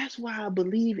why I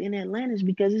believe in Atlantis,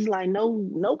 because it's like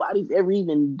nobody's ever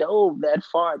even dove that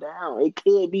far down. It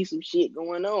could be some shit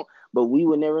going on, but we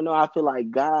would never know. I feel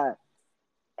like God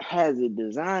has it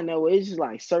designed that way. It's just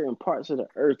like certain parts of the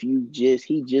earth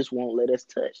he just won't let us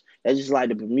touch. That's just like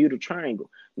the Bermuda Triangle.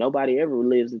 Nobody ever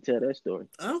lives to tell that story.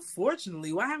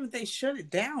 Unfortunately, why haven't they shut it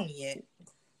down yet?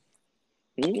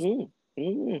 Mm-hmm.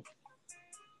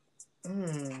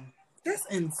 Mm-hmm. That's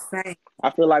insane. I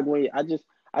feel like I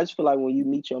just feel like when you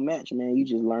meet your match, man, you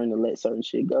just learn to let certain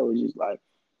shit go. It's just like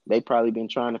they probably been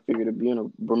trying to figure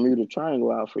the Bermuda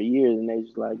Triangle out for years, and they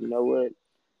just like, you know what,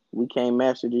 we can't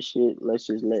master this shit. Let's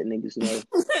just let niggas know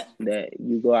that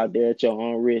you go out there at your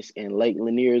own risk. And Lake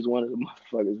Lanier is one of the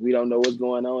motherfuckers. We don't know what's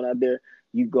going on out there.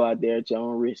 You go out there at your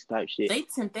own risk type shit. They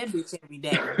tempt that bitch every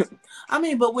day. I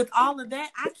mean, but with all of that,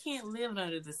 I can't live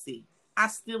under the sea. I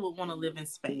still would want to live in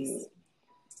space.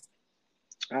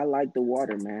 I like the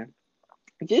water, man.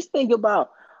 Just think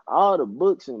about all the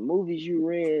books and movies you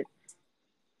read.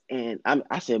 And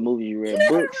I said movies you read,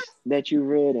 books that you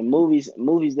read, and movies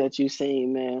that you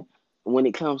seen, man. When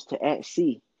it comes to at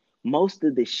sea, most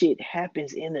of the shit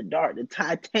happens in the dark. The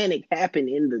Titanic happened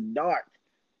in the dark.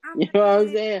 You know what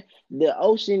I'm saying? The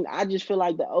ocean, I just feel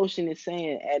like the ocean is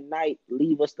saying at night,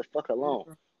 leave us the fuck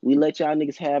alone. We let y'all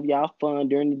niggas have y'all fun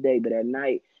during the day, but at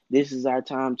night, this is our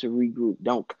time to regroup.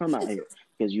 Don't come out here.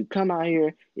 Because you come out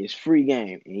here, it's free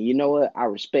game. And you know what? I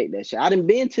respect that shit. I done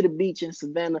been to the beach in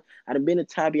Savannah. I done been to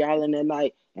Tybee Island at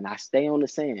night, and I stay on the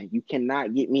sand. You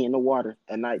cannot get me in the water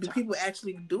at night. Do people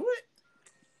actually do it?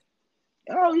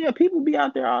 Oh yeah, people be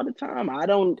out there all the time.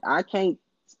 I can't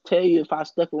tell you if I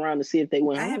stuck around to see if they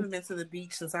went I home. haven't been to the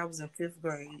beach since I was in 5th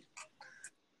grade.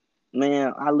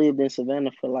 Man, I lived in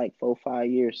Savannah for like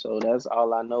 4-5 years, so that's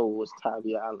all I know was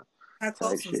Tybee Island. How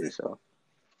close was it? So,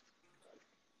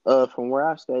 from where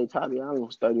I stayed, Tybee Island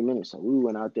was 30 minutes, so we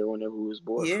went out there whenever we was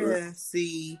bored. Yeah,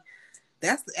 see,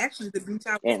 that's actually the beach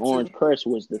I And went to. Orange Crush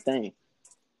was the thing.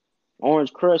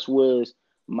 Orange Crush was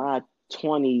my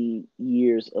 20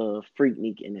 years of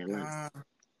Freaknik in Atlanta.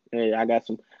 Hey, I got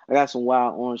some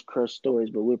wild Orange Crush stories,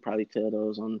 but we'll probably tell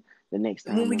those on the next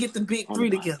time when we get the big three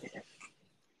together.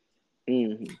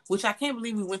 Mm-hmm. Which I can't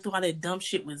believe we went through all that dumb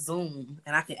shit with Zoom,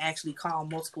 and I can actually call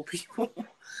multiple people.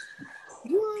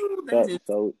 Woo,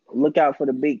 So look out for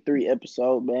the big 3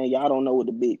 episode, man. Y'all don't know what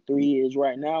the big 3 is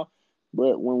right now,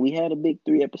 but when we had a big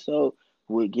 3 episode,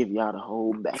 we'll give y'all the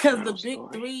whole background. Because the big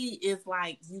story. 3 is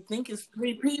like, you think it's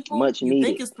 3 people. Much you needed.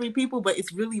 think it's 3 people, but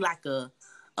it's really like a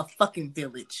fucking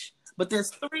village. But there's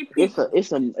 3 people.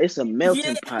 It's a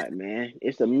melting pot, man.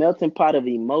 It's a melting pot of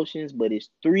emotions, but it's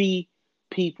 3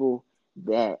 people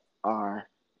that are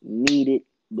needed,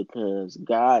 because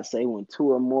God say when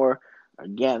 2 or more are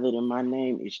gathered in my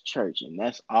name, it's church. And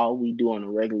that's all we do on a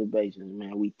regular basis,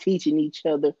 man. We teaching each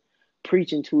other,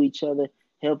 preaching to each other,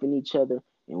 helping each other,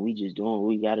 and we just doing what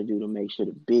we got to do to make sure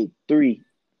the big 3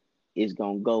 is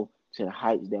going to go to the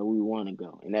heights that we want to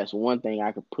go. And that's one thing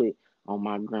I could put on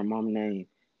my grandmom's name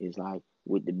is like,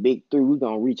 with the big three, we're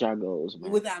going to reach our goals,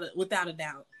 man. Without a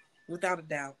doubt. Without a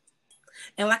doubt.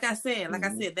 And like I said,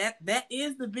 that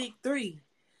is the big three.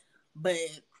 But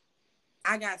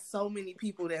I got so many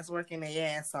people that's working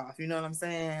their ass off. You know what I'm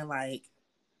saying? Like,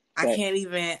 I can't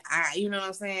even, you know what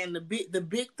I'm saying? The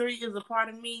big three is a part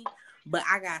of me, but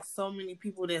I got so many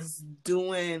people that's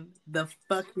doing the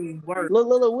fucking work.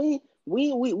 Look,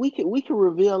 we can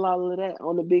reveal all of that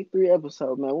on the big three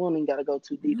episode, man. We don't even gotta go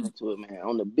too deep into it, man.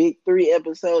 On the big three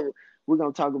episode, we're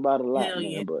gonna talk about it a lot, Hell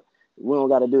man. Yeah. But we don't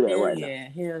gotta do that right now.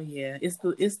 Hell yeah. It's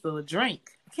the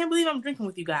drink. I can't believe I'm drinking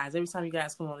with you guys every time you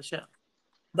guys come on the show.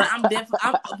 But I'm definitely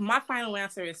my final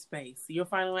answer is space. Your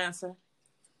final answer?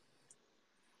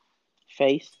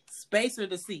 Face. Space or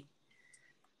the sea?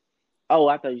 Oh,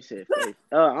 I thought you said face.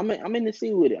 I'm in the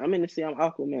sea with it. I'm in the sea. I'm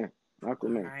Aquaman. All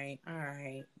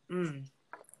right.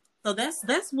 So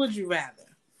that's would you rather.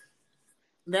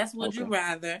 That's would you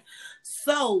rather.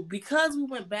 So because we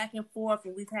went back and forth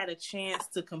and we've had a chance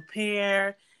to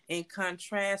compare and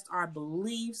contrast our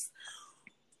beliefs,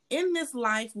 in this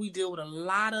life we deal with a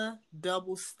lot of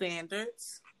double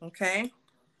standards. Okay.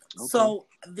 So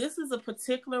this is a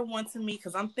particular one to me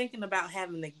because I'm thinking about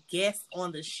having a guest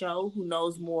on the show who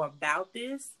knows more about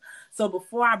this. So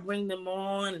before I bring them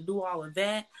on and do all of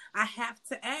that, I have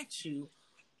to ask you,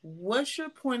 what's your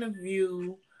point of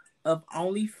view of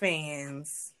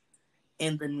OnlyFans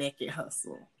and the naked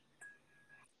hustle?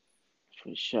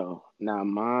 For sure. Now,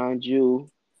 mind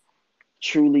you,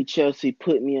 truly Chelsea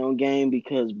put me on game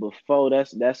because before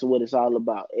that's what it's all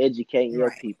about, educating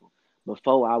your people.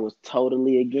 Before I was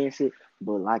totally against it,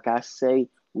 but like I say,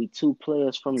 we two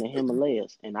players from the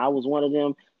Himalayas, and I was one of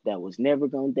them that was never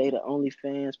gonna date an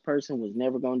OnlyFans person, was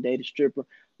never gonna date a stripper,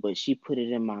 but she put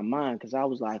it in my mind because I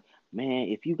was like, man,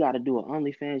 if you got to do an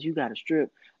OnlyFans, you got to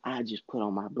strip. I just put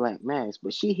on my black mask,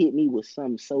 but she hit me with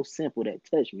something so simple that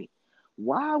touched me.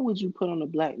 Why would you put on a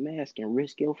black mask and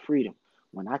risk your freedom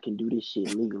when I can do this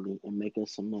shit legally and make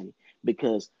us some money?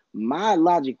 Because my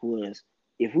logic was,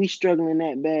 if we struggling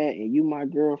that bad and you my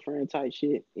girlfriend type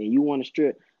shit and you want to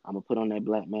strip, I'm gonna put on that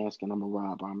black mask and I'm gonna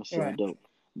rob or I'm gonna sell dope.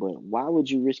 But why would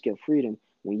you risk your freedom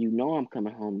when you know I'm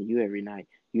coming home to you every night?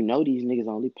 You know these niggas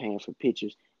only paying for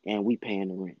pictures and we paying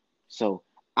the rent. So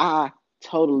I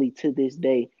totally to this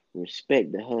day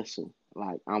respect the hustle.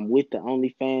 Like, I'm with the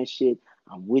OnlyFans shit.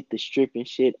 I'm with the stripping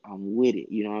shit. I'm with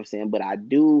it. You know what I'm saying? But I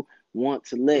do want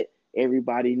to let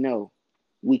everybody know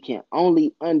we can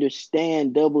only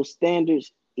understand double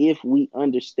standards if we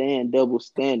understand double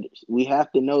standards. We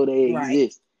have to know they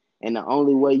exist. And the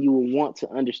only way you will want to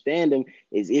understand them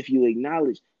is if you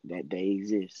acknowledge that they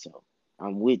exist. So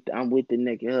I'm with the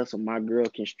naked hustle. My girl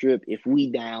can strip if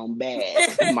we down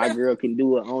bad. My girl can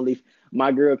do it OnlyFans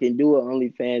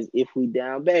if we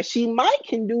down bad. She might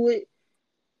can do it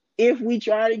if we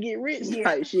try to get rich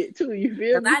type shit too. You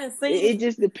feel me? It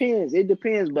just depends. It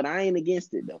depends, but I ain't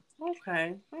against it though.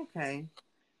 Okay.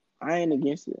 I ain't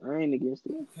against it.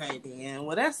 Okay, then.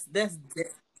 Well, that's.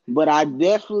 But I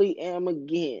definitely am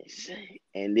against,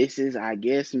 and this is, I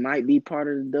guess, might be part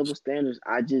of the double standards.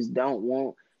 I just don't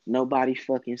want nobody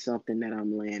fucking something that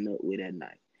I'm laying up with at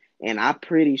night. And I'm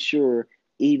pretty sure,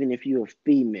 even if you're a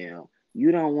female,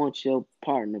 you don't want your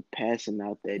partner passing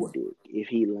out that dick if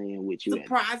he laying with you.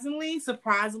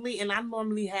 Surprisingly, and I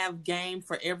normally have game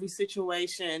for every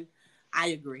situation. I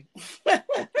agree.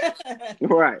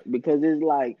 Right, because it's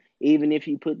like, even if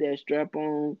you put that strap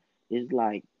on, it's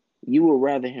like you would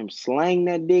rather him slang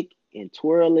that dick and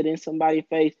twirl it in somebody's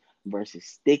face versus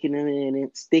sticking it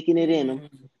in him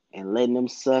and letting them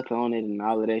suck on it and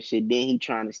all of that shit. Then he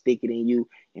trying to stick it in you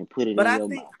and put it in your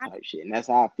mouth type shit. And that's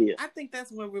how I feel. I think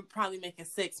that's where we're probably making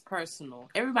sex personal.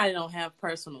 Everybody don't have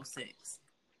personal sex.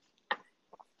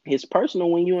 It's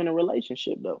personal when you're in a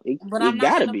relationship, though. I'm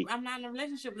not in a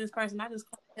relationship with this person. I just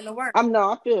clocked into work.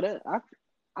 I feel that.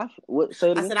 I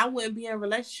said I wouldn't be in a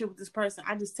relationship with this person.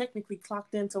 I just technically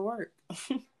clocked into work.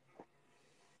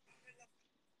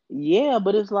 Yeah,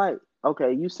 but it's like,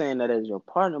 okay, you saying that as your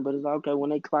partner, but it's like, okay, when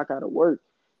they clock out of work,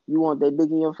 you want that dick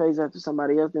in your face after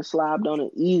somebody else then slobbed on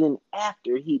it, even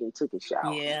after he done took a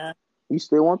shower. Yeah. You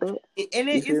still want that? And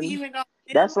it's even gonna,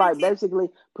 that's like basically,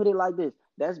 put it like this.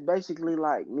 That's basically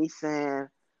like me saying,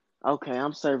 okay,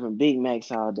 I'm serving Big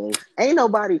Macs all day. Ain't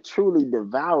nobody truly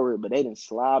devour it, but they done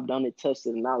slobbed on it, touched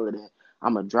it, and all of that.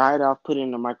 I'm going to dry it off, put it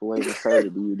in the microwave, and serve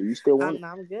it to you. Do you still want it?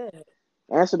 I'm good.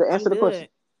 Answer the question.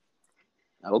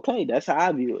 Okay, that's how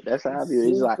I view it. It's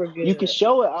like, good. You can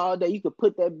show it all day. You can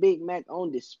put that Big Mac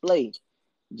on display.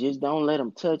 Just don't let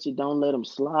them touch it. Don't let them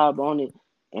slob on it,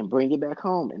 and bring it back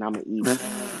home, and I'm going to eat it.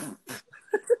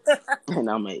 and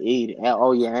I'm gonna eat it.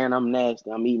 Oh yeah, and I'm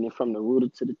nasty. I'm eating it from the rooter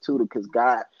to the tutor because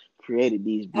God created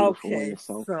these beautiful Okay, women.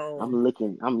 So so I'm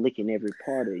licking every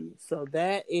part of you. so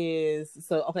that is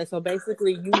so okay. So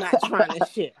basically, you not trying to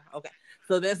share. Okay,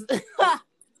 so that's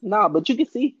Nah, but you can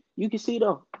see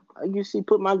though. You can see,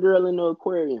 put my girl in the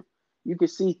aquarium. You can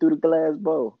see through the glass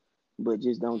bowl, but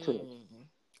just don't touch.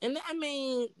 and I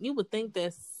mean, you would think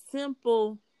that's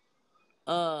simple,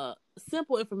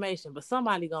 simple information, but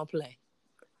somebody gonna play.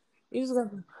 You just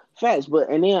gonna... Facts, but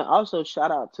and then also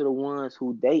shout out to the ones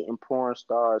who dating porn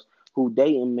stars, who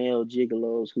dating male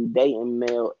gigolos, who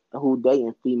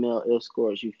dating female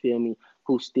escorts. You feel me?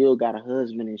 Who still got a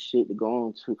husband and shit to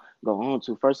go on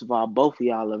to. First of all, both of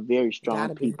y'all are very strong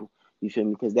Gotta be. people. You feel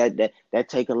me? Because that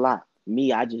take a lot.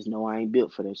 Me, I just know I ain't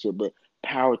built for that shit. But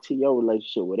power to your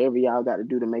relationship. Whatever y'all got to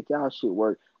do to make y'all shit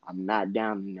work. I'm not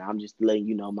down. I'm just letting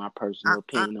you know my personal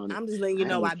opinion on it. I'm just letting you I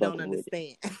know I ain't don't fucking with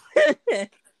it. understand.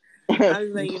 I'm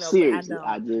just letting you know, but I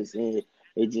Seriously, don't.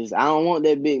 it just I don't want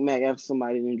that Big Mac after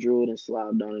somebody done drooled and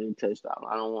slobbed on it and touched off.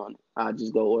 I don't want it. I'll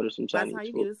just go order some By the time Chinese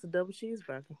you get food. this a double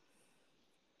cheeseburger.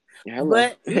 Hello,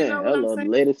 But you know what I'm hello, the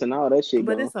saying? lettuce and all that shit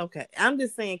But gone. it's okay. I'm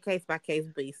just saying case by case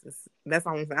basis. That's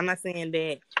all I'm saying. I'm not saying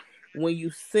that when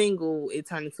you single, it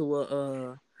turned into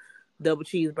a double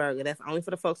cheeseburger. That's only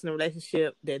for the folks in the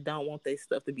relationship that don't want their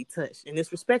stuff to be touched. And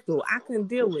it's respectable. I couldn't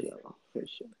deal For with it. sure, for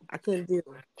sure. I couldn't deal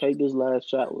with it. Take this last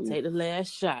shot with me. Take the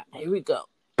last shot. Here we go.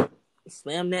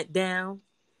 Slam that down.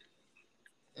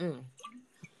 Mm.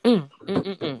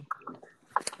 Mm.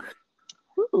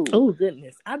 Oh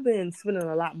goodness. I've been spending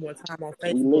a lot more time on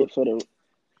We Facebook. lit for the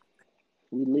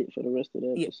we lit for the rest of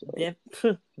the Yeah,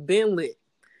 episode. been lit.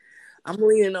 I'm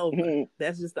leaning over.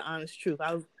 That's just the honest truth.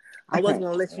 I wasn't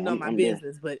gonna let you know my I'm there.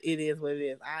 business, but it is what it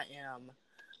is. I am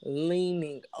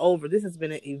leaning over. This has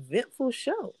been an eventful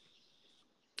show.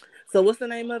 So what's the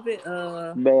name of it?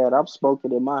 Bad. I've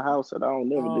spoken in my house and I don't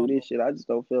never do Oh this shit. I just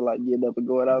don't feel like getting up and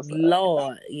going outside.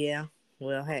 Lord, yeah.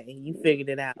 Well, hey, you figured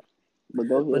it out. But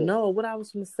go But ahead. no, what I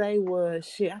was gonna say was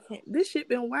shit. I can't. This shit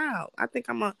been wild. I think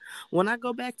when I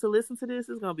go back to listen to this,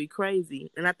 it's gonna be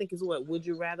crazy. And I think it's what Would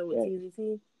You Rather with Facts. Teezy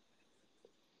T.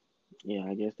 Yeah,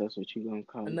 I guess that's what you gonna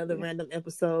call it. Another Yeah. random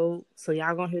episode. So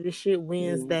y'all gonna hear this shit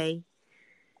Wednesday.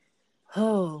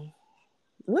 Oh,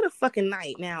 what a fucking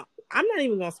night! Now I'm not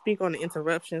even gonna speak on the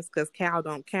interruptions because Cal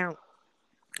don't count.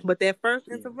 But that first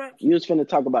Yeah. You interruption. was finna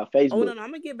talk about Oh Facebook. no, I'm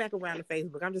gonna get back around to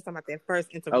Facebook. I'm just talking about that first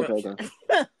Okay, interruption.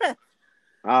 okay.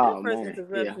 That Oh first man,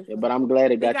 yeah. interruption. But I'm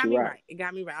glad it It got got you me right. right. It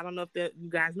got me right. I don't know if you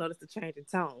guys noticed the change in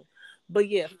tone, but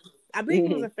yeah, I've been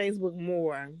using Facebook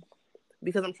more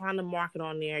because I'm trying to market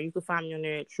on there. You can find me on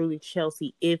there at Truly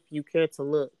Chelsea if you care to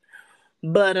look.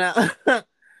 But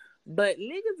but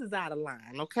niggas is out of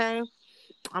line. Okay,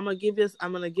 I'm gonna give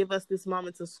us this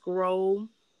moment to scroll.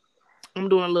 I'm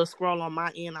doing a little scroll on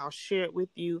my end. I'll share it with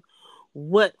you.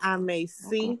 What I may Okay.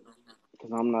 see.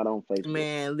 Because I'm not on Facebook.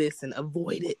 Man, listen,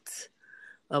 avoid it.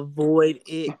 Avoid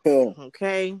it.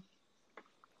 Okay.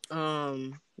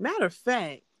 Matter of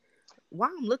fact,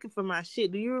 while I'm looking for my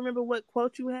shit, do you remember what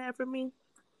quote you had for me?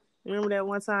 Remember that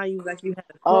one time you had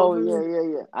a quote Oh for yeah, me?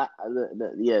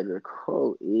 yeah, yeah. The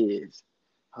quote is,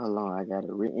 hold on, I got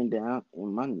it written down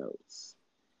in my notes.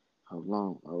 Hold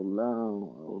on.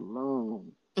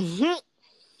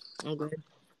 Okay.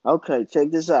 Okay,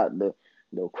 check this out. The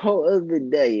quote of the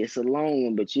day. It's a long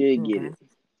one, but you'll get Okay.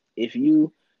 it. If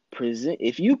you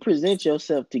present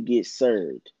yourself to get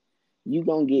served, you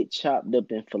gonna get chopped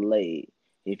up and filleted.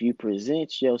 If you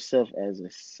present yourself as a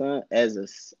son,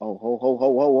 oh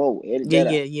ho, edit that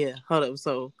out. Yeah. Hold up.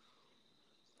 So,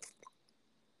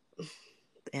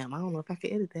 damn, I don't know if I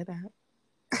can edit that out.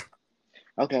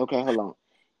 Okay, hold on.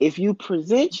 If you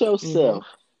present Mm-hmm. yourself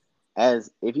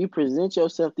if you present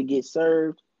yourself to get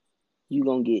served, you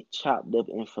gonna get chopped up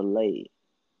and filleted.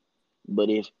 But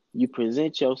if you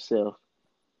present yourself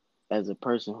as a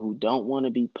person who don't want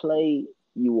to be played,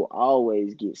 you will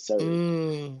always get served.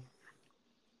 Mm.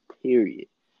 Period.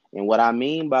 And what I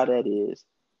mean by that is,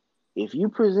 if you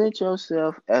present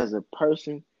yourself as a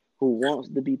person who wants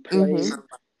to be played, Mm-hmm.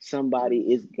 somebody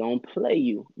is gonna play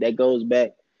you. That goes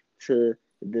back to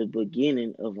the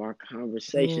beginning of our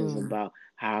conversations Mm. about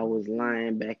how I was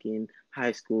lying back in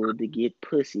high school to get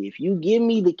pussy. If you give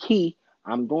me the key,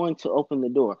 I'm going to open the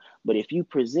door. But if you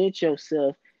present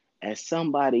yourself as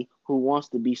somebody who wants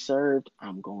to be served,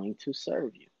 I'm going to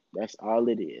serve you. That's all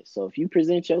it is. So if you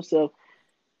present yourself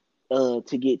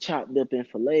to get chopped up and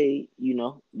filleted,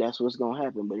 that's what's gonna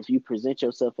happen. But if you present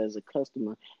yourself as a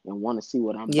customer and want to see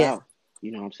what I'm Yeah. about,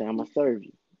 you know what I'm saying, I'm gonna serve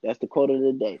you. That's the quote of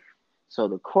the day. So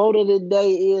the quote of the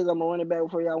day is, I'm gonna run it back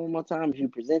for y'all one more time. If you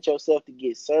present yourself to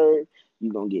get served,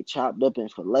 you're going to get chopped up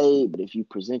and filleted. But if you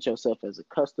present yourself as a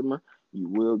customer, you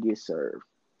will get served.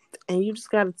 And you just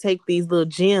got to take these little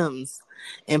gems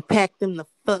and pack them the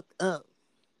fuck up.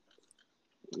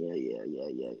 Yeah.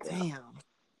 Damn.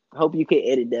 I hope you can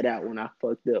edit that out when I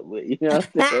fucked up, but you know what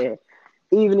I'm saying?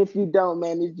 Even if you don't,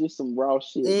 man, it's just some raw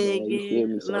shit, man. You feel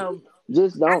me? So No,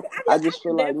 just don't. I just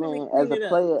can feel like, definitely man, clean as a it up.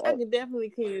 player, I can definitely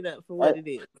clean it up for as, what it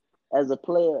is. as a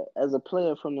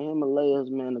player from the Himalayas,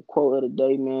 man, the quote of the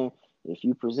day, man, if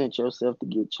you present yourself to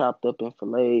get chopped up and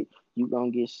filleted, you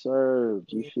gonna get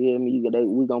served. You feel me?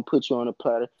 We gonna put you on a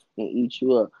platter and eat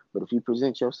you up. But if you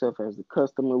present yourself as the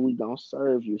customer, we gonna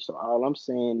serve you. So all I'm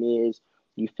saying is,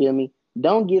 you feel me?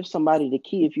 Don't give somebody the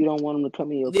key if you don't want them to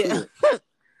come in your crib.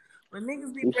 When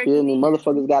niggas be You feel breaking me? in.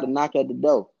 Motherfuckers got to knock at the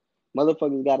door.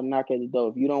 Motherfuckers got to knock at the door.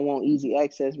 If you don't want easy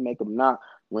access, make them knock.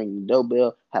 Ring the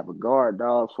doorbell. Have a guard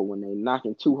dog for when they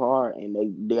knocking too hard and they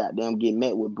goddamn get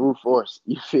met with brute force.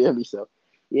 You feel me? So,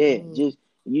 yeah,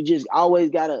 you just always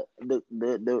gotta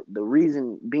the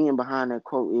reason being behind that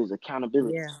quote is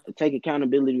accountability. Yeah. Take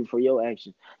accountability for your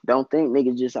actions. Don't think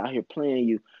niggas just out here playing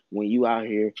you when you out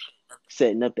here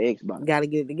setting up the Xbox. Got to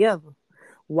get it together.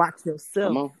 Watch yourself.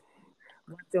 Come on.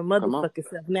 Watch your motherfucking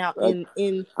self. Now,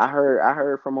 I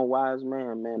heard from a wise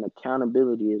man,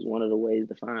 accountability is one of the ways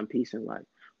to find peace in life.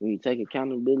 When you take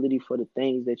accountability for the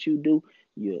things that you do,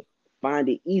 you find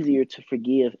it easier to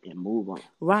forgive and move on.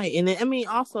 Right. And I mean,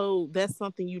 also, that's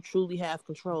something you truly have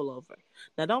control over.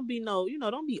 Now, don't be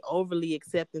don't be overly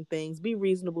accepting things. Be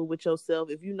reasonable with yourself.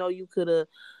 If you know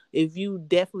if you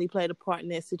definitely played a part in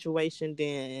that situation,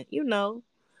 then,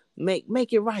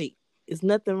 make it right. There's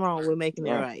nothing wrong with making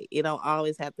it right. It don't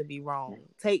always have to be wrong.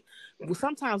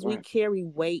 Sometimes we carry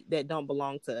weight that don't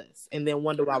belong to us and then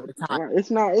wonder why we're tired. It's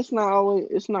not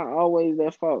always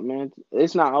their fault, man.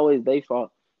 It's not always their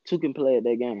fault. Two can play at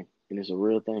that game, and it's a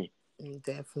real thing.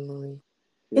 Definitely.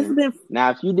 Now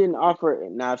if you didn't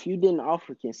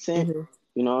offer consent,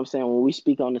 you know what I'm saying? When we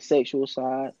speak on the sexual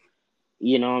side,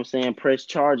 you know what I'm saying, press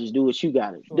charges, do what you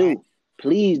gotta do. Right.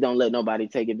 Please don't let nobody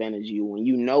take advantage of you when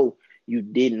you know you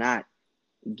did not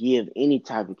give any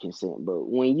type of consent. But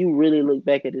when you really look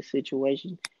back at the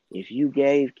situation, if you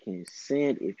gave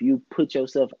consent, if you put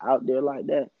yourself out there like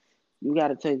that, you got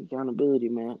to take accountability,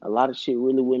 man. A lot of shit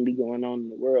really wouldn't be going on in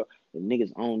the world if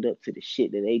niggas owned up to the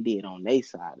shit that they did on their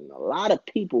side. And a lot of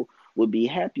people would be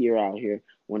happier out here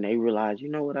when they realize, you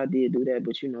know what, I did do that,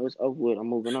 but it's over with. I'm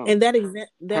moving on. And that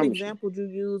example you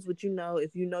use, which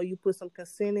if you put some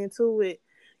consent into it,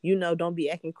 don't be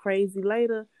acting crazy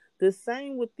later. The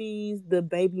same with the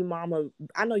baby mama.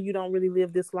 I know you don't really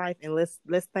live this life, and let's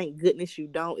thank goodness you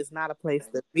don't. It's not a place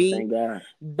to be. Thank God.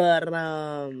 But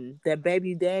that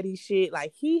baby daddy shit,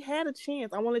 like, he had a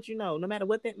chance. I want to let you know, no matter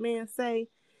what that man say,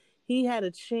 he had a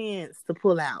chance to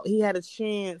pull out. He had a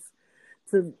chance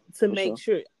to make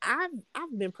sure. I've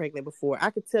been pregnant before. I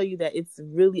could tell you that it's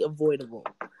really avoidable.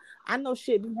 I know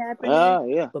shit be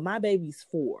happening, but my baby's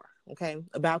 4, okay,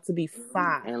 about to be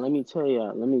 5. And let me tell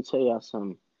y'all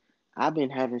something. I've been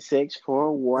having sex for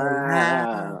a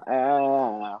while.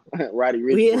 Roddy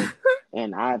Ricch. Yeah.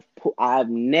 And I've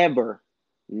never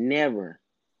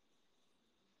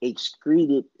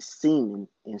excreted semen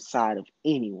inside of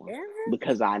anyone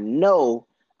because I know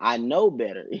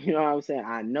better. You know what I'm saying?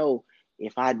 I know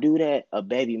if I do that, a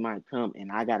baby might come and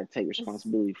I got to take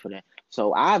responsibility for that.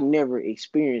 So I've never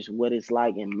experienced what it's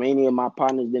like, and many of my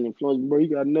partners didn't influence, bro,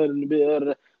 you got nothing to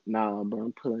be. Nah, bro,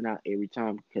 I'm pulling out every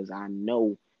time because I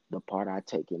know the part I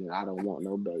take in it. I don't want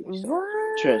no baby. So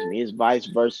trust me, it's vice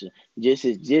versa. Just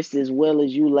as well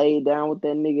as you laid down with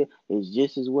that nigga, it's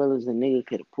just as well as the nigga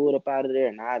could have pulled up out of there,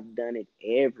 and I've done it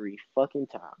every fucking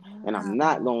time. And I'm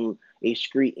not gonna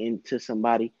excrete into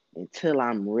somebody until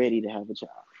I'm ready to have a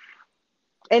child.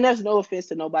 And that's no offense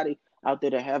to nobody out there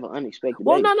that have an unexpected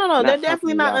baby. No. They're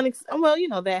definitely not unexpected.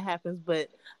 Well, that happens, but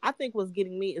I think what's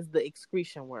getting me is the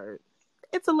excretion word.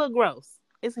 It's a little gross.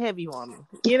 It's heavy on me.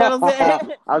 You know what I'm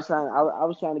saying? I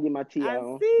was trying to get my tea out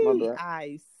on.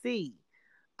 I see.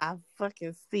 I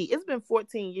fucking see. It's been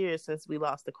 14 years since we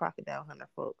lost the crocodile hunter,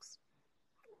 folks.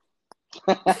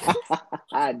 Damn.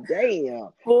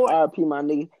 R.I.P. my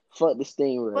nigga. Fuck the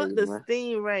stingrays. Fuck the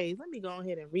stingrays. Let me go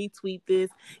ahead and retweet this.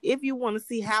 If you want to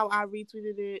see how I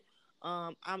retweeted it,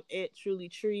 I'm at Truly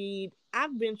Treed.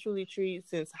 I've been Truly Treed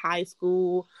since high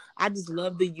school. I just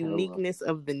love the uniqueness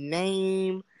of the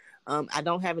name. I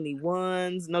don't have any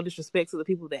ones. No disrespect to the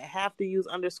people that have to use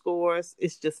underscores.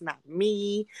 It's just not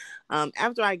me.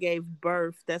 After I gave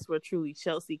birth, that's where Truly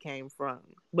Chelsea came from.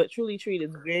 But Truly Treed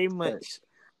is very much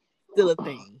still a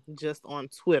thing, just on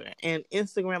Twitter. And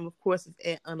Instagram, of course, is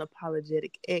at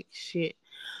UnapologeticXShit.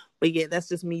 But yeah, that's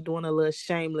just me doing a little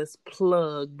shameless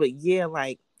plug. But yeah,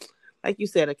 like you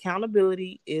said,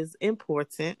 accountability is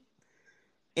important,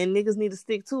 and niggas need to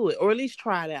stick to it, or at least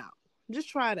try it out. Just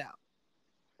try it out.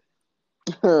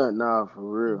 Nah, for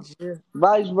real. Just,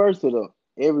 Vice versa though.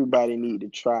 Everybody need to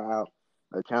try out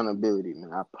accountability,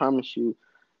 man. I promise you,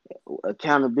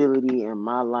 accountability in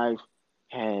my life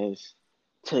has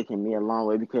taken me a long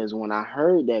way because when I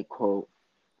heard that quote,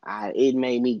 it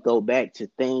made me go back to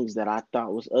things that I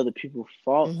thought was other people's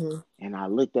fault, mm-hmm. and I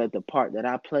looked at the part that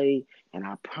I played, and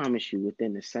I promise you,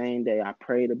 within the same day, I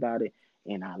prayed about it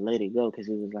and I let it go because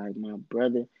it was like, my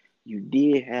brother, you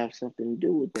did have something to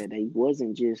do with that. It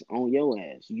wasn't just on your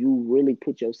ass. You really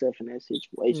put yourself in that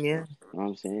situation. Yeah. You know what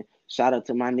I'm saying? Shout out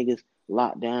to my niggas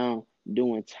locked down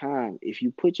doing time. If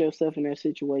you put yourself in that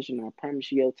situation, I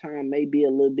promise you, your time may be a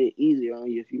little bit easier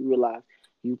on you if you realize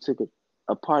you took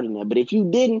a part in that. But if you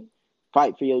didn't,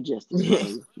 fight for your justice, my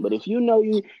nigga. But if you know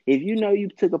you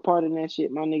took a part in that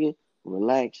shit, my nigga,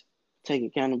 relax, take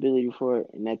accountability for it,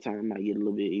 and that time might get a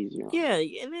little bit easier on Yeah,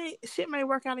 and then shit may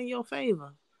work out in your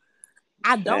favor.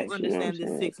 I you. don't Facts, you know what I'm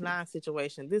understand this saying? 6ix9ine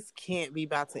situation. This can't be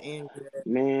about to end good.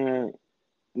 Man,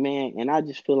 Man, and I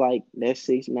just feel like that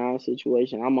 6ix9ine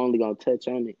situation, I'm only gonna touch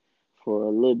on it for a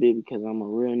little bit because I'm a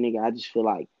real nigga. I just feel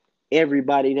like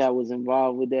everybody that was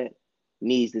involved with that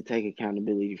needs to take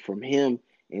accountability from him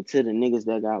and to the niggas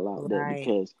that got locked up Right.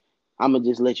 because I'm gonna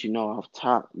just let you know off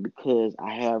top because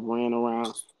I have ran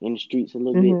around in the streets a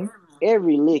little bit. Mm-hmm.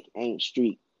 Every lick ain't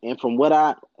street. And from what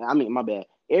I mean, my bad,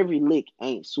 every lick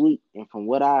ain't sweet. And from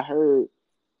what I heard,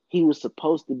 he was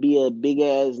supposed to be a big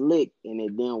ass lick and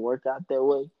it didn't work out that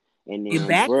way. And It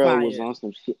then bro was backfired, on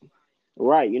some shit.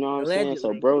 Right, you know what I'm saying? So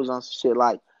allegedly. bro's on some shit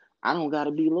like, I don't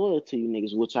gotta be loyal to you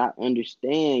niggas, which I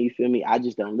understand, you feel me? I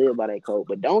just don't live by that code.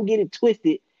 But don't get it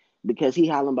twisted because he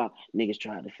hollering about niggas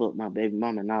tried to fuck my baby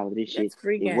mama and all of this shit. That's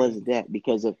free It game. wasn't that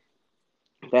because of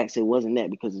facts, it wasn't that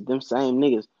because if them same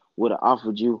niggas would have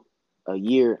offered you a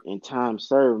year in time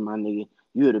served, my nigga,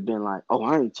 you would have been like, oh,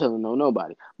 I ain't telling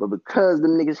nobody. But because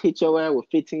them niggas hit your ass with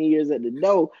 15 years at the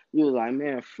door, you was like,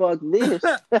 man, fuck this.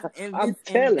 And I'm this and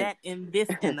telling. that and this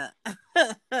and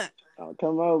that. Oh,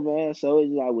 come on, man. So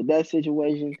it's like with that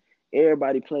situation,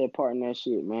 everybody play a part in that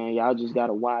shit, man. Y'all just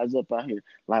gotta wise up out here.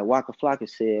 Like Waka Flocka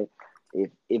said,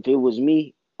 if it was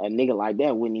me, a nigga like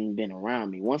that wouldn't even been around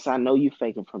me. Once I know you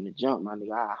faking from the jump, my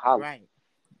nigga, I holler. Right.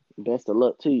 Best of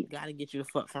luck to you. Gotta get you the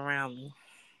fuck from around me.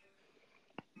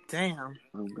 Damn.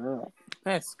 Oh God.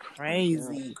 That's Oh God.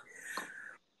 crazy.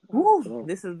 Oh Woo. God.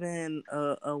 This has been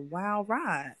a wild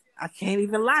ride. I can't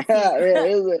even lie to you. Yeah,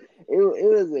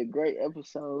 it was a great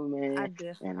episode, I man. And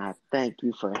definitely. I thank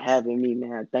you for having me,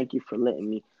 man. Thank you for letting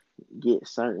me get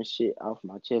certain shit off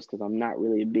my chest because I'm not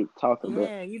really a big talker, but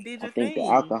Yeah, you did I your think the thing.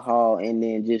 alcohol and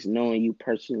then just knowing you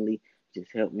personally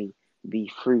just helped me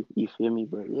be free. You feel me?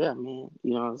 But yeah, man,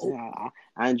 you know what I'm Oh, saying?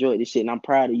 I enjoyed this shit and I'm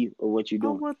proud of you of what you're oh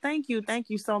doing. well, thank you. Thank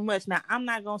you so much. Now I'm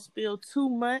not gonna spill too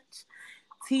much.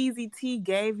 Teezy T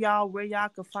gave y'all where y'all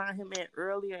could find him at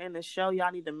earlier in the show.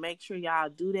 Y'all need to make sure y'all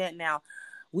do that. Now,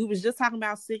 we was just talking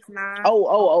about 6ix9ine.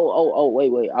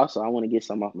 Wait. Also, I want to get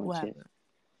something off my What chest. happened?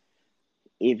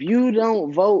 If you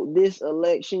don't vote this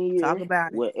election Talk year,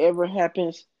 about it. whatever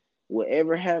happens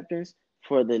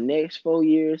for the next 4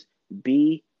 years,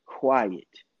 be quiet.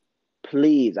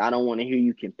 Please, I don't want to hear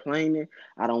you complaining.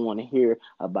 I don't want to hear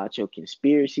about your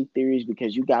conspiracy theories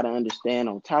because you got to understand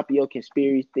on top of your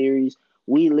conspiracy theories,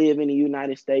 we live in the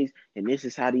United States and this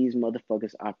is how these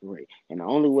motherfuckers operate. And the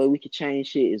only way we can change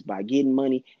shit is by getting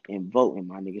money and voting,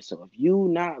 my nigga. So if you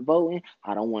not voting,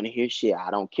 I don't want to hear shit. I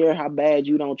don't care how bad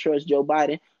you don't trust Joe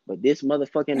Biden, but this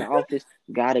motherfucker in the office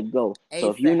gotta go.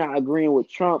 So if you're ASAP. not agreeing with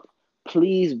Trump,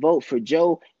 please vote for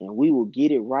Joe and we will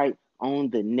get it right on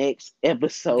the next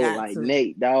episode, Got like to.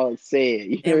 Nate Dogg said.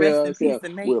 You And know rest what I'm in saying? peace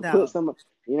to Nate We'll put Dogg. some,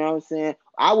 you know what I'm saying?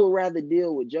 I would rather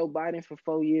deal with Joe Biden for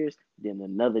 4 years than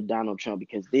another Donald Trump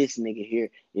because this nigga here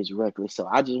is reckless. So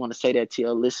I just want to say that to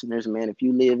your listeners, man. If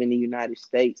you live in the United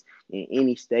States, in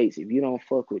any states, if you don't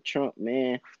fuck with Trump,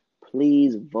 man,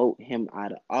 please vote him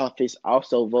out of office.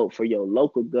 Also vote for your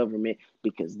local government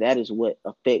because that is what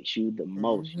affects you the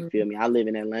most. You Mm-hmm. feel me? I live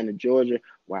in Atlanta, Georgia,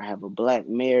 where I have a black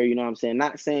mayor, you know what I'm saying?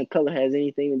 Not saying color has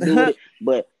anything to do with it,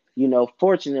 but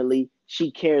fortunately, she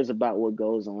cares about what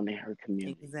goes on in her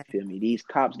community. You Exactly. feel me? These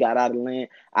cops got out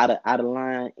of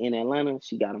line in Atlanta.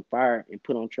 She got them fired and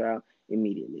put on trial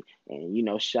immediately.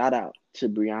 And shout out to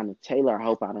Breonna Taylor. I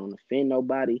hope I don't offend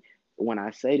nobody when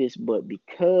I say this, but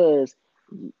because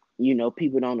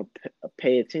people don't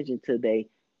pay attention to their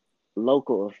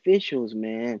local officials,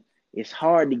 man, It's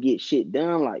hard to get shit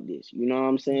done like this. You know what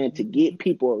I'm saying? To get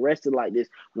people arrested like this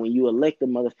when you elect a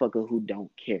motherfucker who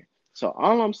don't care. So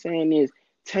all I'm saying is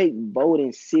take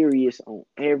voting serious on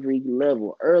every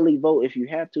level. Early vote if you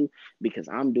have to, because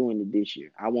I'm doing it this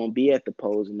year. I won't be at the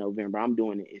polls in November. I'm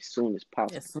doing it as soon as As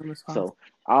possible. soon as possible.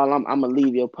 So I'm gonna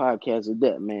leave your podcast with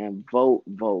that, man. Vote,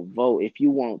 vote, vote. If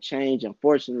you want change,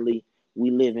 unfortunately,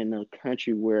 we live in a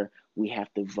country where we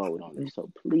have to vote on it. So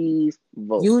please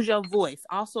vote. Use your voice.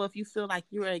 Also, if you feel like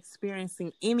you're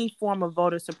experiencing any form of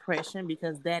voter suppression,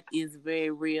 because that is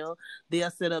very real, they'll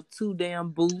set up 2 damn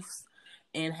booths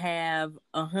and have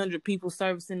 100 people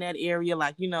servicing that area,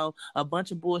 like, a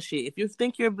bunch of bullshit. If you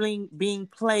think you're being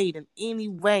played in any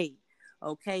way,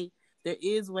 okay, there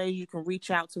is ways you can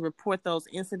reach out to report those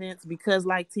incidents, because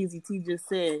like Teezy T just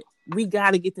said, we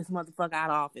got to get this motherfucker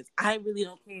out of office. I really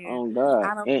don't care. Oh God.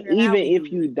 I don't And care how we do it. even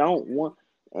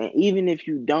if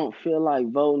you don't feel like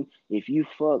voting, if you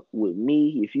fuck with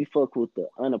me, if you fuck with the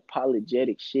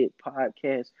Unapologetic Shit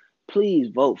podcast, please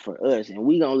vote for us. And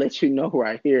we gonna let you know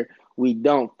right here, we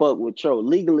don't fuck with troll.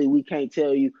 Legally, we can't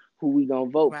tell you who we gonna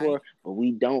vote Right? for, but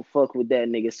we don't fuck with that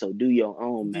nigga. So do your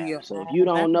own Do math. your So if you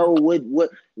own don't know math.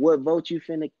 what vote you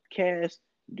finna cast,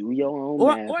 do your own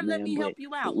Or math, or let man. me But help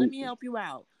you out. Let we me help you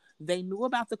out. They knew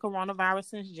about the coronavirus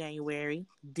since January.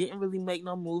 Didn't really make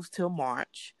no moves till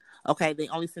March. Okay, they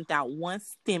only sent out one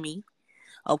stimmy.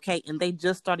 Okay, and they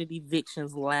just started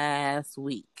evictions last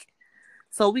week.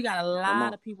 So we got a come lot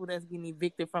on. of people that's getting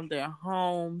evicted from their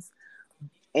homes.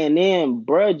 And then,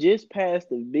 bruh, just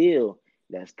passed a bill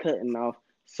that's cutting off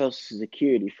Social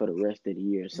Security for the rest of the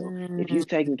year. So if you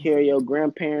taking care of your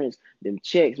grandparents, them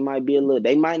checks might be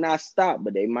they might not stop,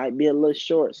 but they might be a little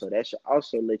short. So that should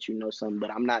also let you know something. But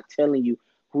I'm not telling you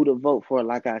who to vote for.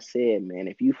 Like I said, man,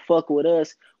 if you fuck with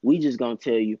us, we just gonna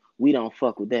tell you we don't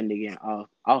fuck with that nigga in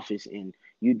office, and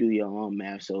you do your own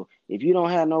math. So if you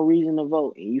don't have no reason to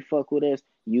vote and you fuck with us,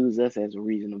 use us as a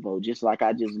reason to vote. Just like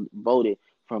I just voted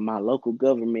from my local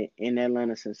government in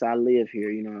Atlanta since I live here.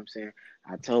 You know what I'm saying?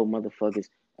 I told motherfuckers,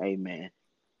 hey man,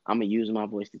 I'm gonna use my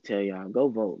voice to tell y'all, go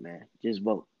vote, man. Just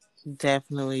vote.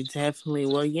 Definitely, definitely.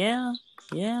 Well, yeah,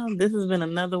 yeah. This has been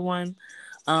another one.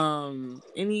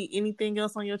 Anything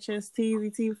else on your chest,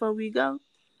 TZT, before we go?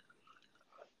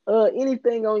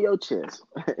 Anything on your chest?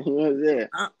 You know what I'm saying?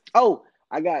 Uh, Oh,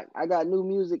 I got new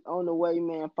music on the way,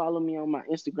 man. Follow me on my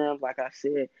Instagrams, like I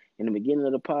said in the beginning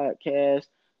of the podcast.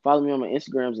 Follow me on my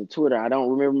Instagrams and Twitter. I don't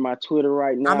remember my Twitter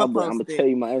right I'm now, gonna but I'm post gonna tell it.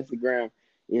 you my Instagram.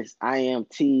 It's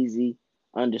IamTeezy_T.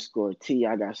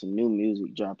 I got some new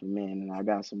music dropping, man, and I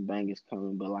got some bangers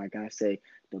coming. But like I say,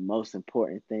 the most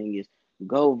important thing is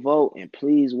go vote and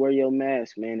please wear your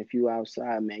mask, man. If you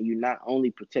outside, man, you're not only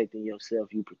protecting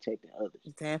yourself, you protecting others.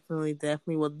 Definitely,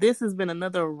 definitely. Well, this has been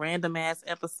another random ass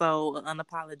episode of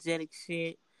Unapologetic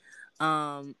Shit.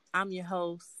 I'm your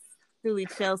host, Philly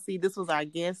Chelsea. This was our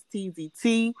guest, Teezy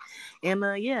T. And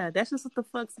yeah, that's just what the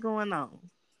fuck's going on.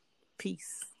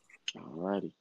 Peace. Alrighty.